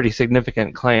is a pretty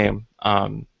significant claim.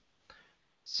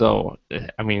 So,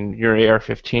 I mean, your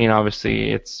AR-15,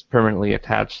 obviously, it's permanently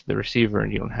attached to the receiver,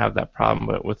 and you don't have that problem.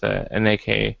 But with an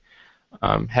AK,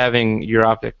 having your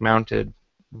optic mounted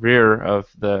rear of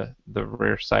the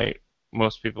rear sight,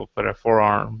 most people put a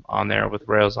forearm on there with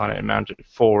rails on it and mount it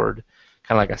forward,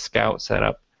 kind of like a scout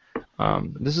setup.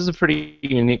 This is a pretty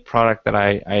unique product that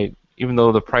I even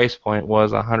though the price point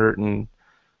was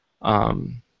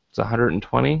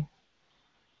 120,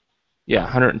 yeah,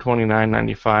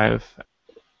 129.95,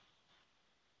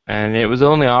 and it was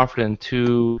only offered in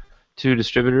two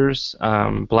distributors,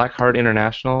 Blackheart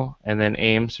International and then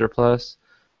AIM Surplus.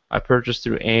 I purchased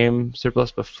through AIM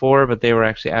Surplus before, but they were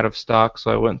actually out of stock,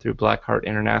 so I went through Blackheart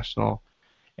International,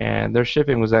 and their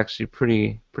shipping was actually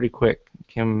pretty quick. It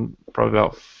came probably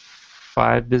about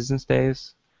 5 business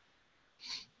days.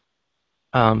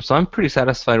 So I'm pretty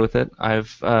satisfied with it.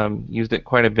 I've used it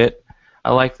quite a bit.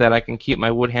 I like that I can keep my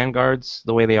wood handguards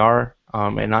the way they are,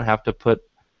 and not have to put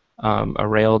a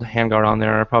railed handguard on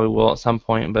there. I probably will at some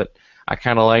point, but I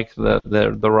kind of like the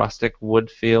rustic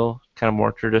wood feel, kind of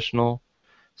more traditional.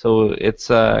 So it's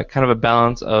kind of a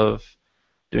balance of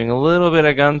doing a little bit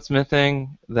of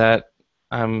gunsmithing that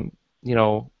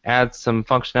adds some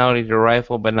functionality to the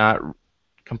rifle, but not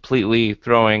completely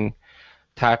throwing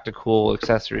tactical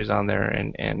accessories on there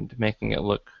and making it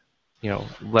look,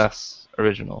 less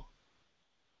original.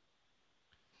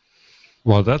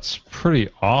 Well, that's pretty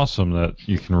awesome that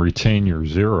you can retain your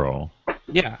zero.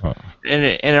 Yeah, and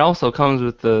it also comes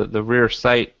with the rear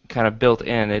sight kind of built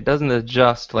in. It doesn't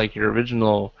adjust like your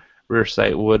original rear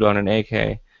sight would on an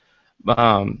AK,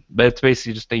 but it's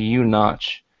basically just a U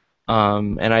notch.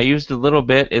 And I used a little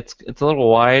bit. It's a little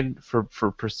wide for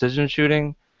precision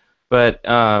shooting, but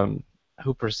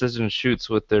who precision shoots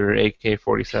with their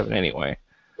AK-47 anyway?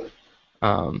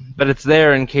 But it's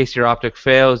there in case your optic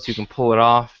fails. You can pull it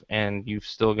off, and you've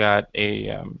still got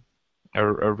a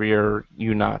rear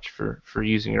U-notch for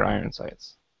using your iron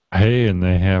sights. Hey, and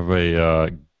they have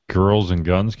a girls and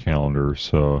guns calendar,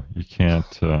 so you can't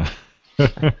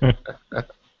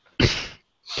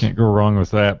can't go wrong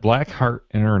with that. Blackheart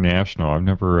International. I've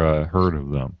never heard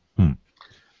of them.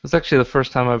 It's actually the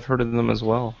first time I've heard of them as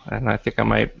well, and I think I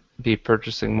might be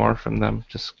purchasing more from them.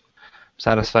 Just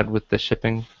satisfied with the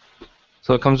shipping.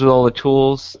 So it comes with all the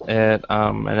tools, an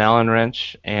Allen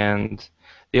wrench, and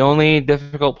the only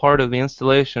difficult part of the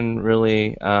installation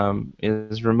really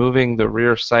is removing the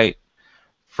rear sight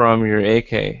from your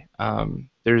AK.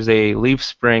 There's a leaf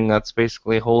spring that's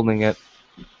basically holding it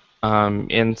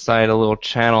inside a little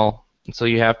channel, and so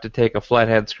you have to take a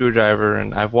flathead screwdriver.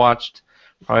 And I've watched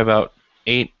probably about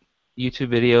 8 YouTube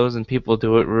videos, and people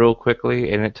do it real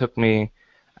quickly, and it took me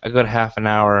a good half an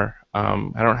hour.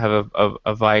 I don't have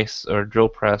a vise or drill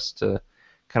press to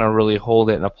kind of really hold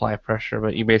it and apply pressure,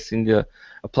 but you basically need to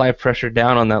apply pressure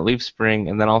down on that leaf spring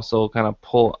and then also kind of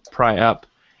pry up,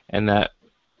 and that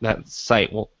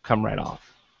sight will come right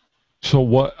off. So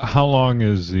what? How long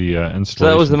is the installation So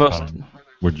that was the most. time?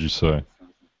 Would you say?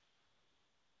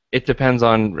 It depends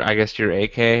on, I guess, your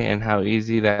AK and how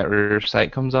easy that rear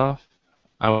sight comes off.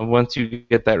 Once you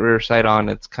get that rear sight on,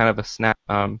 it's kind of a snap.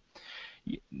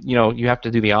 You have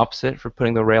to do the opposite for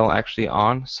putting the rail actually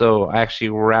on. So I actually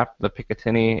wrapped the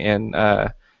Picatinny in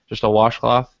just a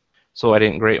washcloth so I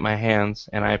didn't grate my hands,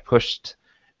 and I pushed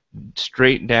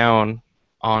straight down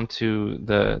onto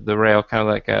the rail, kind of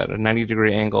like at a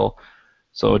 90-degree angle.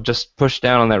 So just push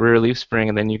down on that rear leaf spring,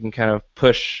 and then you can kind of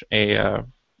push a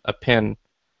pin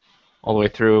all the way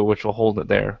through, which will hold it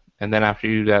there. And then after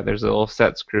you do that, there's a little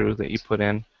set screw that you put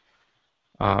in.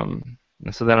 And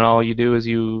so then all you do is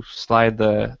you slide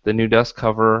the new dust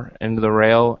cover into the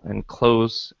rail and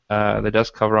close the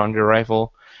dust cover on your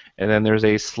rifle. And then there's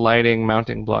a sliding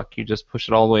mounting block. You just push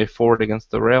it all the way forward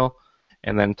against the rail,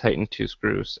 and then tighten 2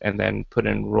 screws, and then put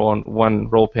in one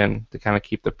roll pin to kind of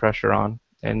keep the pressure on,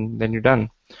 and then you're done.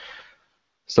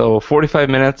 So 45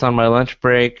 minutes on my lunch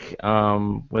break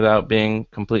without being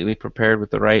completely prepared with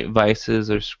the right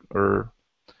vices or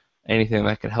anything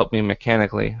that could help me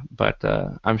mechanically. But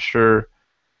I'm sure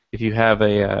if you have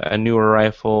a newer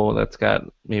rifle that's got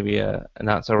maybe a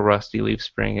not so rusty leaf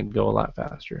spring, it'd go a lot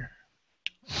faster.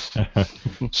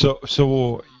 So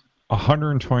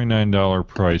 $129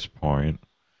 price point.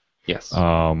 Yes.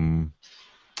 So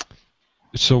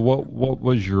what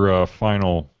was your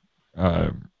final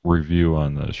review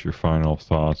on this? Your final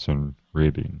thoughts and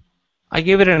rating? I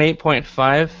give it an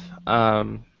 8.5.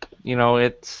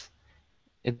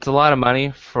 It's a lot of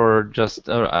money for just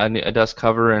a dust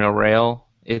cover and a rail.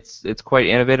 It's quite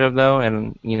innovative though,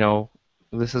 and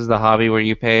this is the hobby where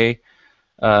you pay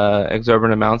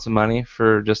exorbitant amounts of money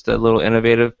for just a little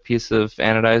innovative piece of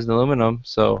anodized aluminum.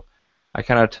 So I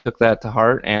kind of took that to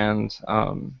heart, and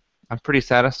I'm pretty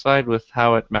satisfied with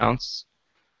how it mounts.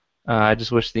 I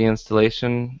just wish the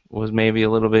installation was maybe a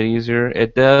little bit easier.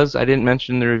 It does. I didn't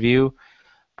mention in the review,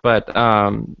 but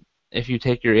if you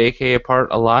take your AK apart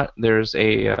a lot, there's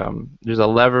a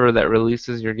lever that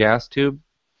releases your gas tube,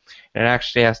 and it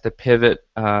actually has to pivot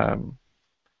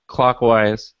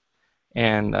clockwise.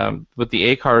 And with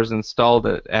the AKARS installed,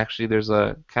 there's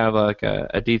a kind of like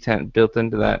a detent built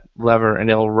into that lever, and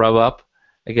it'll rub up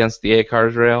against the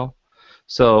AKARS rail.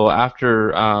 So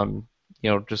after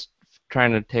just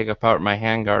trying to take apart my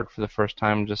handguard for the first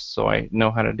time, just so I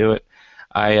know how to do it,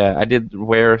 I did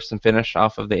wear some finish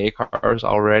off of the AKARS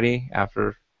already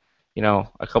after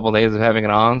a couple days of having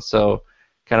it on. So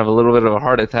kind of a little bit of a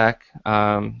heart attack.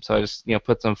 So I just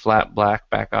put some flat black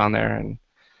back on there, and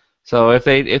so if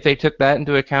they took that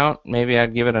into account, maybe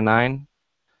I'd give it a 9,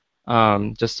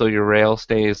 just so your rail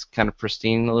stays kind of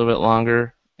pristine a little bit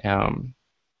longer.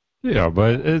 Yeah,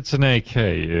 but it's an AK.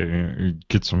 You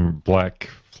get some flat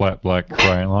black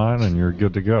Krylon, and you're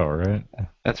good to go, right?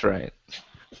 That's right.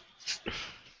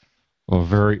 Well,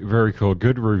 very, very cool.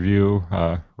 Good review,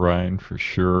 Ryan, for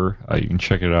sure. You can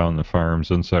check it out on the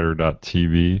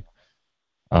firearmsinsider.tv.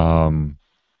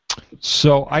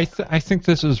 So I think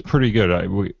this is pretty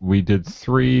good. We did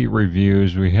 3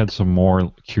 reviews. We had some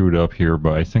more queued up here,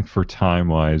 but I think for time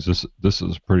wise, this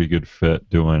is a pretty good fit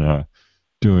doing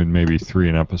maybe 3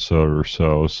 an episode or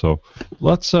so. So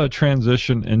let's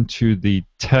transition into the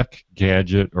tech,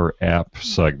 gadget, or app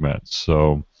segment.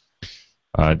 So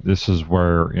this is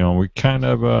where we kind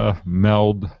of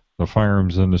meld the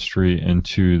firearms industry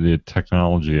into the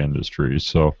technology industry.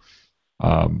 So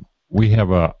we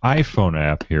have an iPhone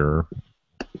app here.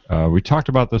 We talked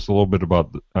about this a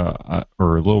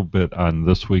little bit on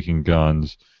This Week in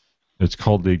Guns. It's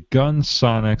called the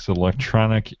GunSonics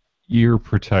Electronic Ear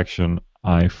Protection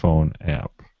iPhone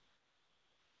app.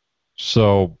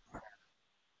 So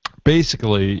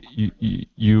basically,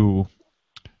 you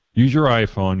use your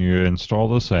iPhone, you install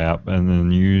this app, and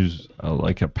then use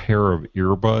like a pair of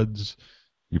earbuds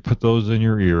You put those in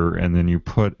your ear, and then you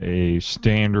put a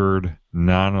standard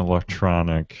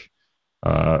non-electronic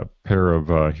pair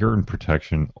of hearing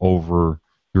protection over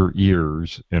your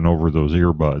ears and over those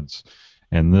earbuds,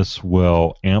 and this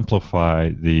will amplify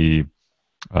the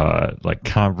like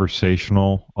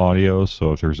conversational audio.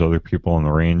 So if there's other people in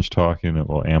the range talking, it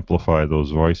will amplify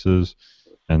those voices,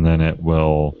 and then it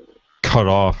will cut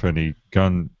off any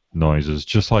gun noises,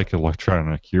 just like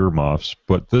electronic earmuffs.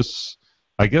 But this,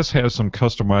 I guess, has some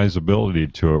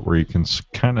customizability to it, where you can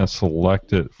kind of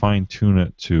select it, fine tune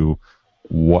it to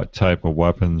what type of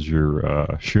weapons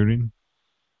you're shooting.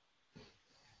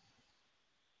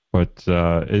 But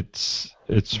it's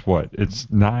what? It's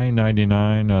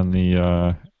 $9.99 on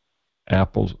the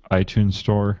Apple's iTunes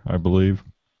store, I believe.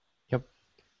 Yep.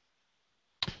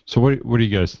 So what do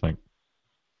you guys think?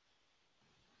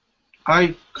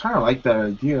 I kind of like that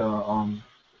idea.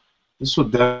 This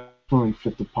would definitely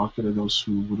fit the pocket of those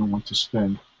who wouldn't want to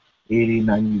spend $80,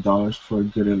 $90 for a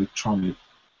good electronic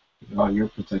ear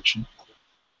protection.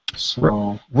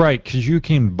 So right, because you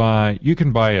can buy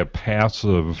a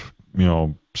passive,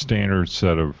 standard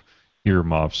set of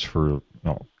earmuffs for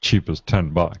cheap as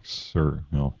 $10, or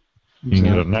you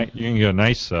can get a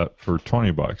nice set for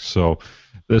 $20. So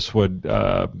this would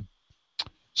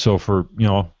so for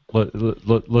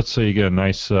let's say you get a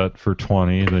nice set for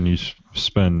 20, then you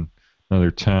spend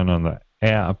another 10 on the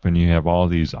app, and you have all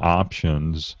these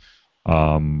options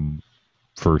for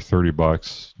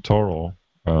 $30 total.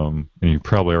 And you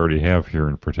probably already have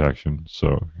hearing protection,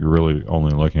 so you're really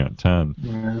only looking at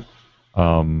 10.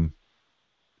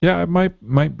 Yeah, it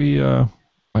might be a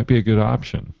good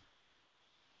option.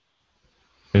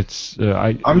 It's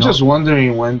I'm just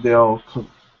wondering when they'll.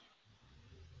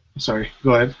 Sorry,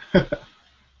 go ahead.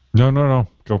 No,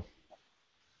 go.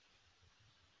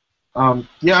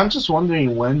 Yeah, I'm just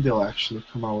wondering when they'll actually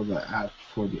come out with an app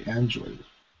for the Android.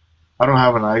 I don't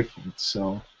have an iPhone,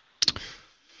 so.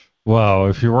 Well,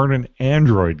 if you weren't an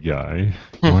Android guy,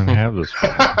 you wouldn't have this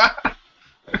problem.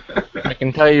 I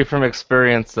can tell you from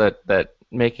experience that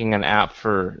making an app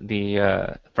for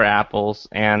for Apples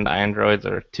and Androids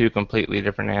are two completely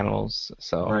different animals.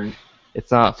 So Right. It's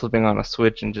not flipping on a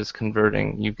switch and just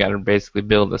converting. You've got to basically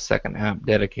build a second app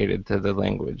dedicated to the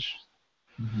language.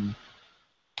 Mm-hmm.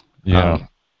 Yeah.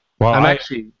 Well, I'm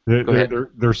actually. Go ahead.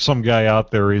 there's some guy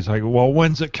out there. He's like, well,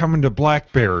 when's it coming to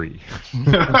BlackBerry?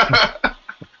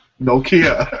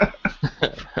 Nokia.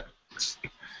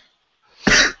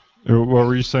 What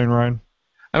were you saying, Ryan?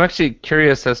 I'm actually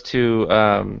curious as to,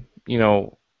 I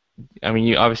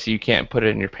mean, obviously you can't put it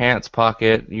in your pants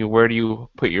pocket. Where do you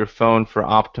put your phone for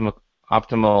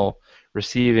optimal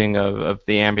receiving of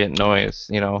the ambient noise?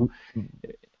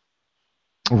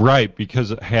 Right,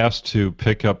 because it has to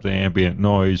pick up the ambient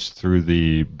noise through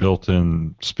the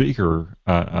built-in speaker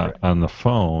on the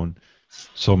phone.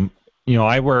 So,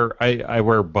 I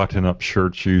wear button-up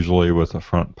shirts usually with a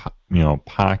front,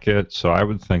 pocket. So I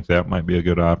would think that might be a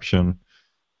good option.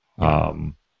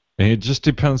 And it just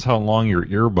depends how long your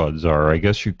earbuds are. I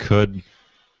guess you could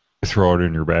throw it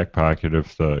in your back pocket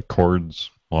if the cord's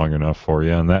long enough for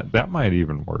you, and that might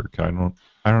even work. I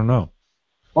don't know.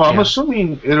 Well, I'm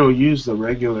assuming it'll use the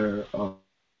regular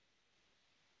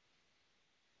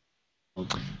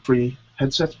free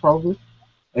headsets probably,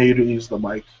 and it'll use the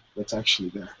mic that's actually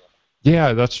there.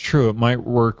 Yeah, that's true. It might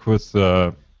work with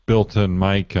the built-in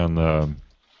mic on the.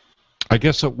 I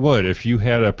guess it would. If you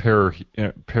had a pair of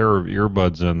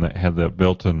earbuds in that had that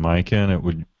built-in mic in, it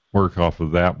would work off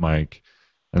of that mic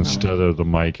instead of the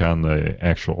mic on the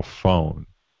actual phone.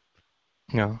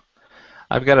 Yeah.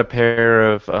 I've got a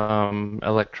pair of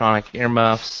electronic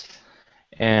earmuffs,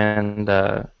 and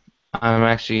I'm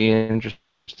actually interested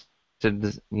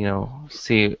to,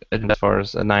 see as far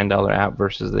as a $9 app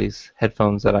versus these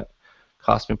headphones that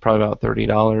cost me probably about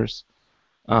 $30.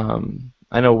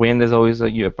 I know wind is always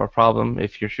a problem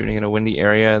if you're shooting in a windy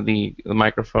area. The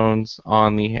microphones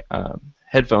on the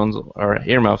headphones or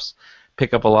earmuffs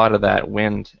pick up a lot of that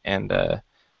wind, and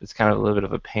it's kind of a little bit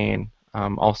of a pain.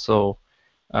 Also,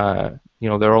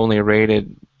 they're only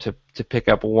rated to pick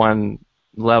up one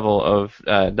level of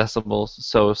decibels.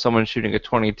 So someone shooting a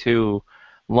 22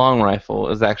 long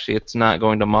rifle it's not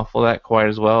going to muffle that quite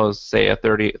as well as, say, a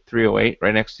 308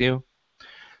 right next to you.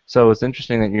 So it's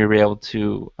interesting that you're able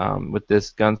to, with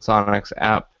this GunSonics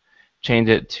app, change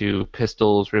it to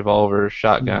pistols, revolvers,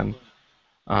 shotgun,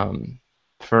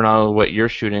 for not only what you're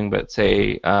shooting, but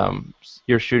say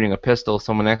you're shooting a pistol,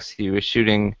 someone next to you is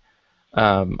shooting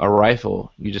a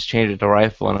rifle. You just change it to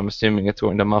rifle, and I'm assuming it's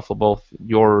going to muffle both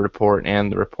your report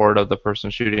and the report of the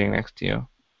person shooting next to you.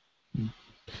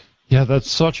 Yeah,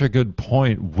 that's such a good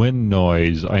point. Wind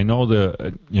noise. I know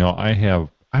that I have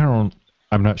I'm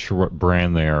not sure what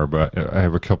brand they are, but I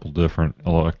have a couple different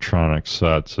electronic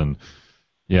sets, and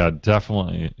yeah,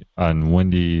 definitely on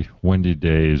windy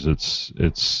days,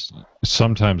 it's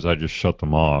sometimes I just shut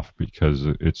them off because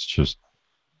it's just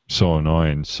so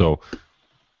annoying. So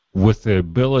with the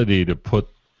ability to put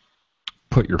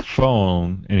your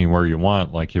phone anywhere you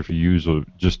want, like if you use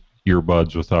just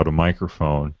earbuds without a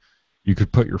microphone, you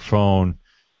could put your phone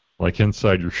like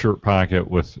inside your shirt pocket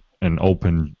with an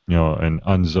open, an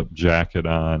unzipped jacket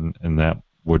on, and that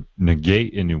would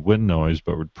negate any wind noise,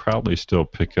 but would probably still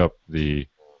pick up the,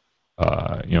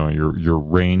 your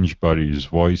range buddies'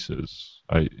 voices.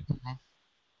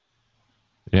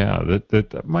 Yeah,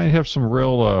 that might have some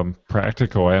real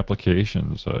practical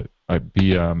applications. I'd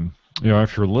be,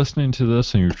 if you're listening to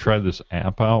this and you've tried this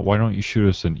app out, why don't you shoot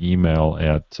us an email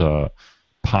at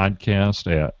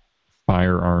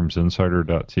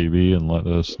podcast@firearmsinsider.tv and let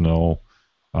us know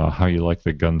how you like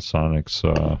the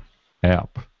Gunsonics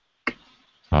app.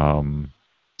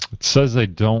 It says they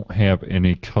don't have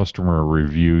any customer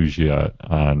reviews yet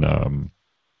on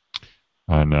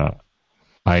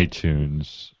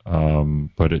iTunes,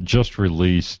 but it just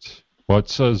released. Well, it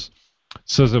says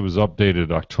it was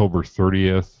updated October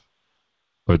 30th,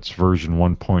 but it's version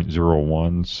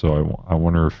 1.01. So I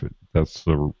wonder if that's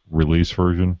the release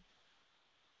version.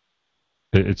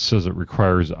 It says it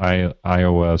requires iOS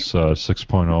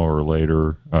 6.0 or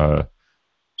later.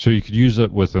 So you could use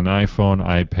it with an iPhone,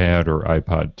 iPad, or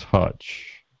iPod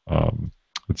Touch.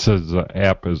 It says the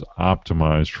app is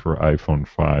optimized for iPhone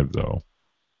 5, though.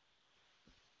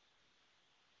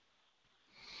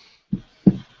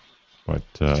 But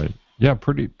yeah,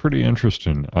 pretty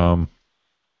interesting.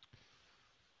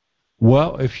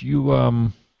 Well, if you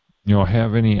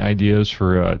have any ideas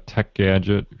for a tech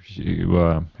gadget, if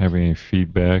you have any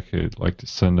feedback, you'd like to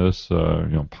send us,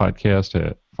 podcast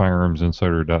at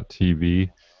firearmsinsider.tv.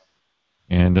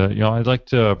 And I'd like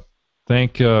to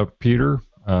thank Peter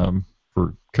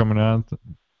for coming on.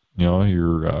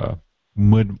 Your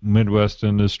Midwest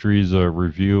Industries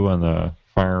review on the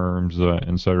Firearms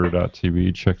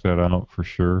Insider.tv. Check that out for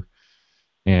sure.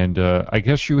 And I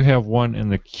guess you have one in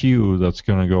the queue that's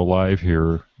going to go live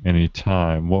here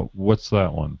anytime. What's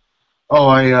that one? Oh,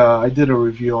 I did a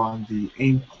review on the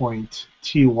Aimpoint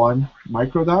T1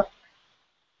 Microdot.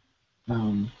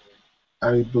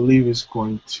 I believe it's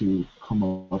going to come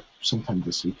up sometime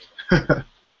this week.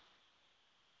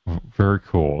 Very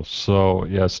cool. So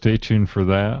yeah, stay tuned for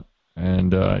that.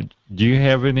 And do you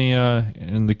have any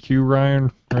in the queue,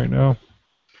 Ryan, right now?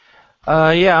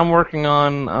 Yeah, I'm working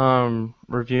on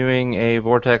reviewing a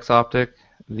Vortex optic,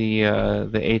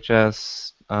 the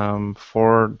HS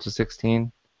 4 to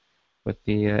 16 with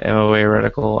the MOA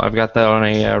reticle. I've got that on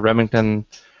a Remington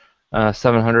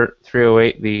 700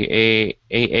 308, the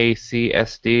AAC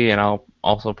SD, and I'll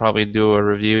also probably do a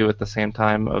review at the same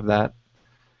time of that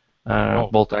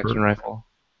bolt action rifle.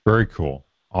 Very cool.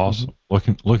 Awesome.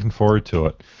 Looking forward to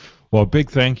it. Well, a big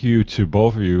thank you to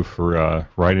both of you for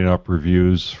writing up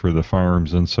reviews for the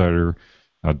Firearms Insider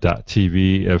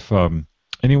 .tv. If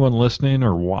anyone listening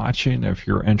or watching, if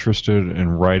you're interested in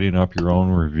writing up your own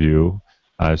review,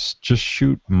 just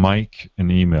shoot Mike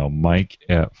an email,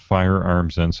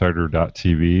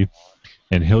 mike@firearmsinsider.tv,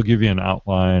 and he'll give you an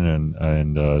outline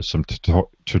and some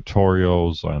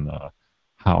tutorials on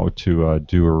how to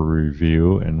do a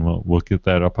review, and we'll get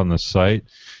that up on the site.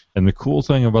 And the cool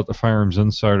thing about the Firearms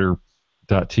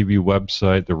Insider.tv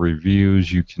website, the reviews,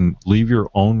 you can leave your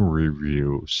own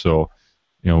review. So,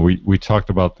 we talked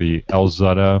about the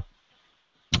Elezetta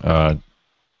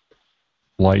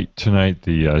light tonight,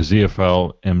 the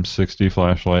ZFL-M60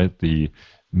 flashlight, the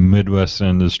Midwest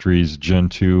Industries Gen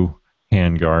 2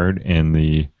 Handguard, and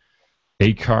the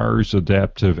AKARS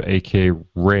Adaptive AK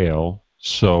Rail.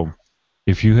 So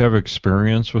if you have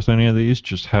experience with any of these,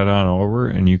 just head on over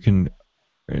and you can,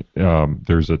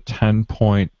 there's a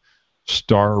 10-point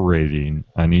star rating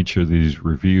on each of these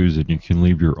reviews, and you can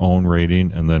leave your own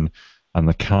rating, and then on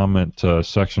the comment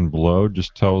section below,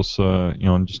 just tell us,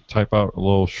 just type out a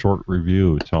little short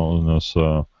review telling us,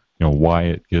 why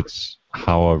it gets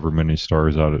however many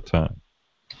stars out of 10.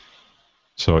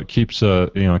 So it keeps,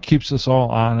 it keeps us all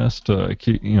honest.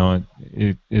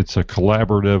 It's a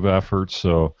collaborative effort.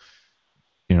 So,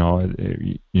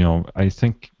 I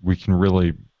think we can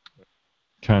really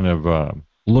kind of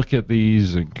look at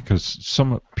these because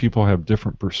some people have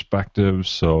different perspectives.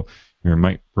 So you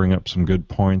might bring up some good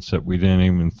points that we didn't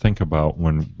even think about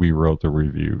when we wrote the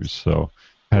reviews. So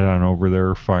head on over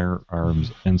there,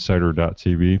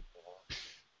 firearmsinsider.tv.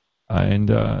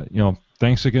 And,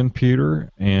 thanks again,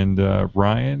 Peter. And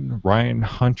Ryan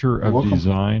Hunter of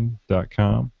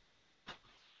Design.com.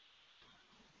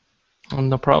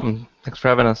 No problem. Thanks for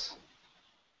having us.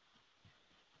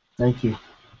 Thank you.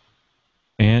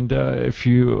 And if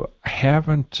you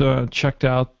haven't checked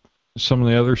out some of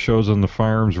the other shows on the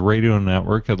Firearms Radio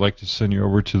Network, I'd like to send you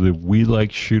over to the We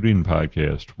Like Shooting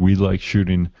podcast,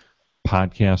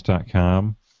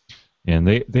 WeLikeShootingPodcast.com.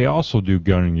 And they also do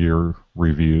gun and gear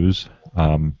reviews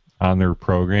on their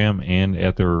program and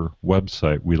at their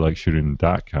website,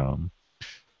 WeLikeShooting.com.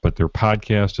 But their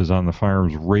podcast is on the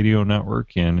Firearms Radio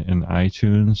Network and in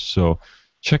iTunes. So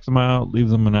check them out. Leave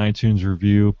them an iTunes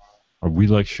review.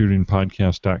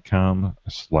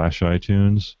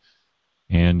 WeLikeShootingPodcast.com/iTunes.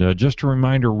 And just a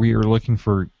reminder, we are looking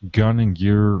for gun and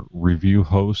gear review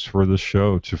hosts for the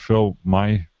show to fill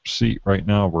my seat right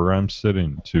now where I'm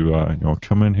sitting to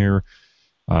come in here,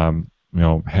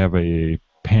 have a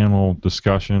panel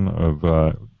discussion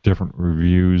of different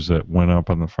reviews that went up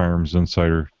on the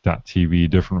FirearmsInsider.tv,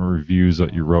 different reviews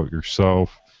that you wrote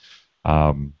yourself.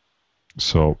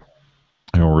 So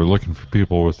we're looking for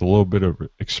people with a little bit of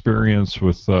experience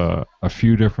with a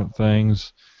few different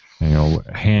things.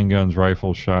 Handguns,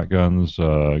 rifles, shotguns,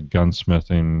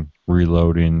 gunsmithing,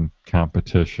 reloading,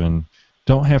 competition.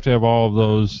 Don't have to have all of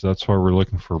those. That's why we're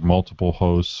looking for multiple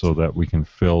hosts so that we can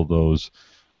fill those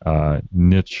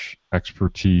niche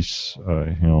expertise,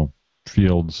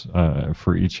 fields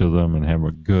for each of them and have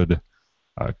a good,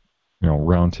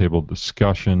 roundtable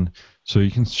discussion. So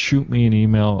you can shoot me an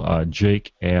email,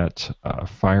 Jake at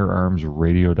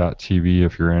firearmsradio.tv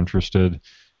if you're interested.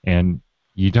 And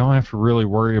you don't have to really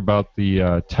worry about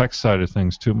the tech side of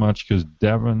things too much because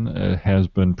Devin has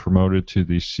been promoted to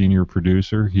the senior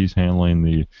producer. He's handling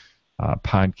the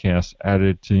podcast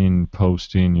editing,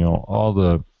 posting, all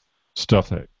the stuff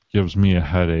that gives me a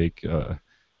headache.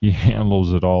 He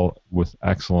handles it all with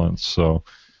excellence. So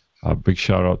big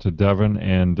shout out to Devin.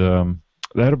 And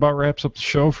that about wraps up the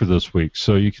show for this week.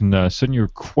 So you can send your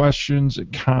questions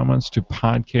and comments to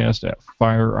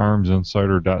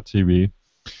podcast@firearmsinsider.tv.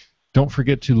 Don't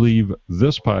forget to leave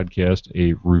this podcast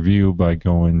a review by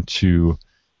going to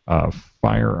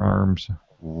Firearms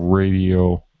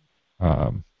Radio,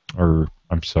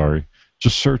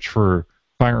 just search for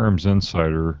Firearms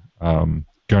Insider Gun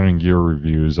and Gear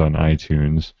Reviews on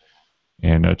iTunes.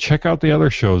 And check out the other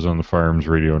shows on the Firearms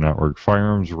Radio Network,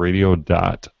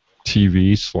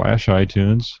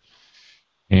 firearmsradio.tv/iTunes.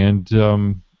 And,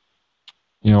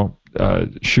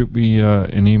 shoot me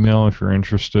an email if you're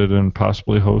interested in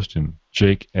possibly hosting,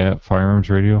 Jake at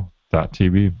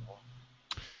firearmsradio.tv.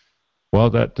 Well,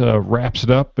 that wraps it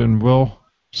up, and we'll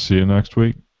see you next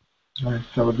week. All right.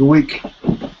 Have a good week.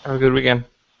 Have a good weekend.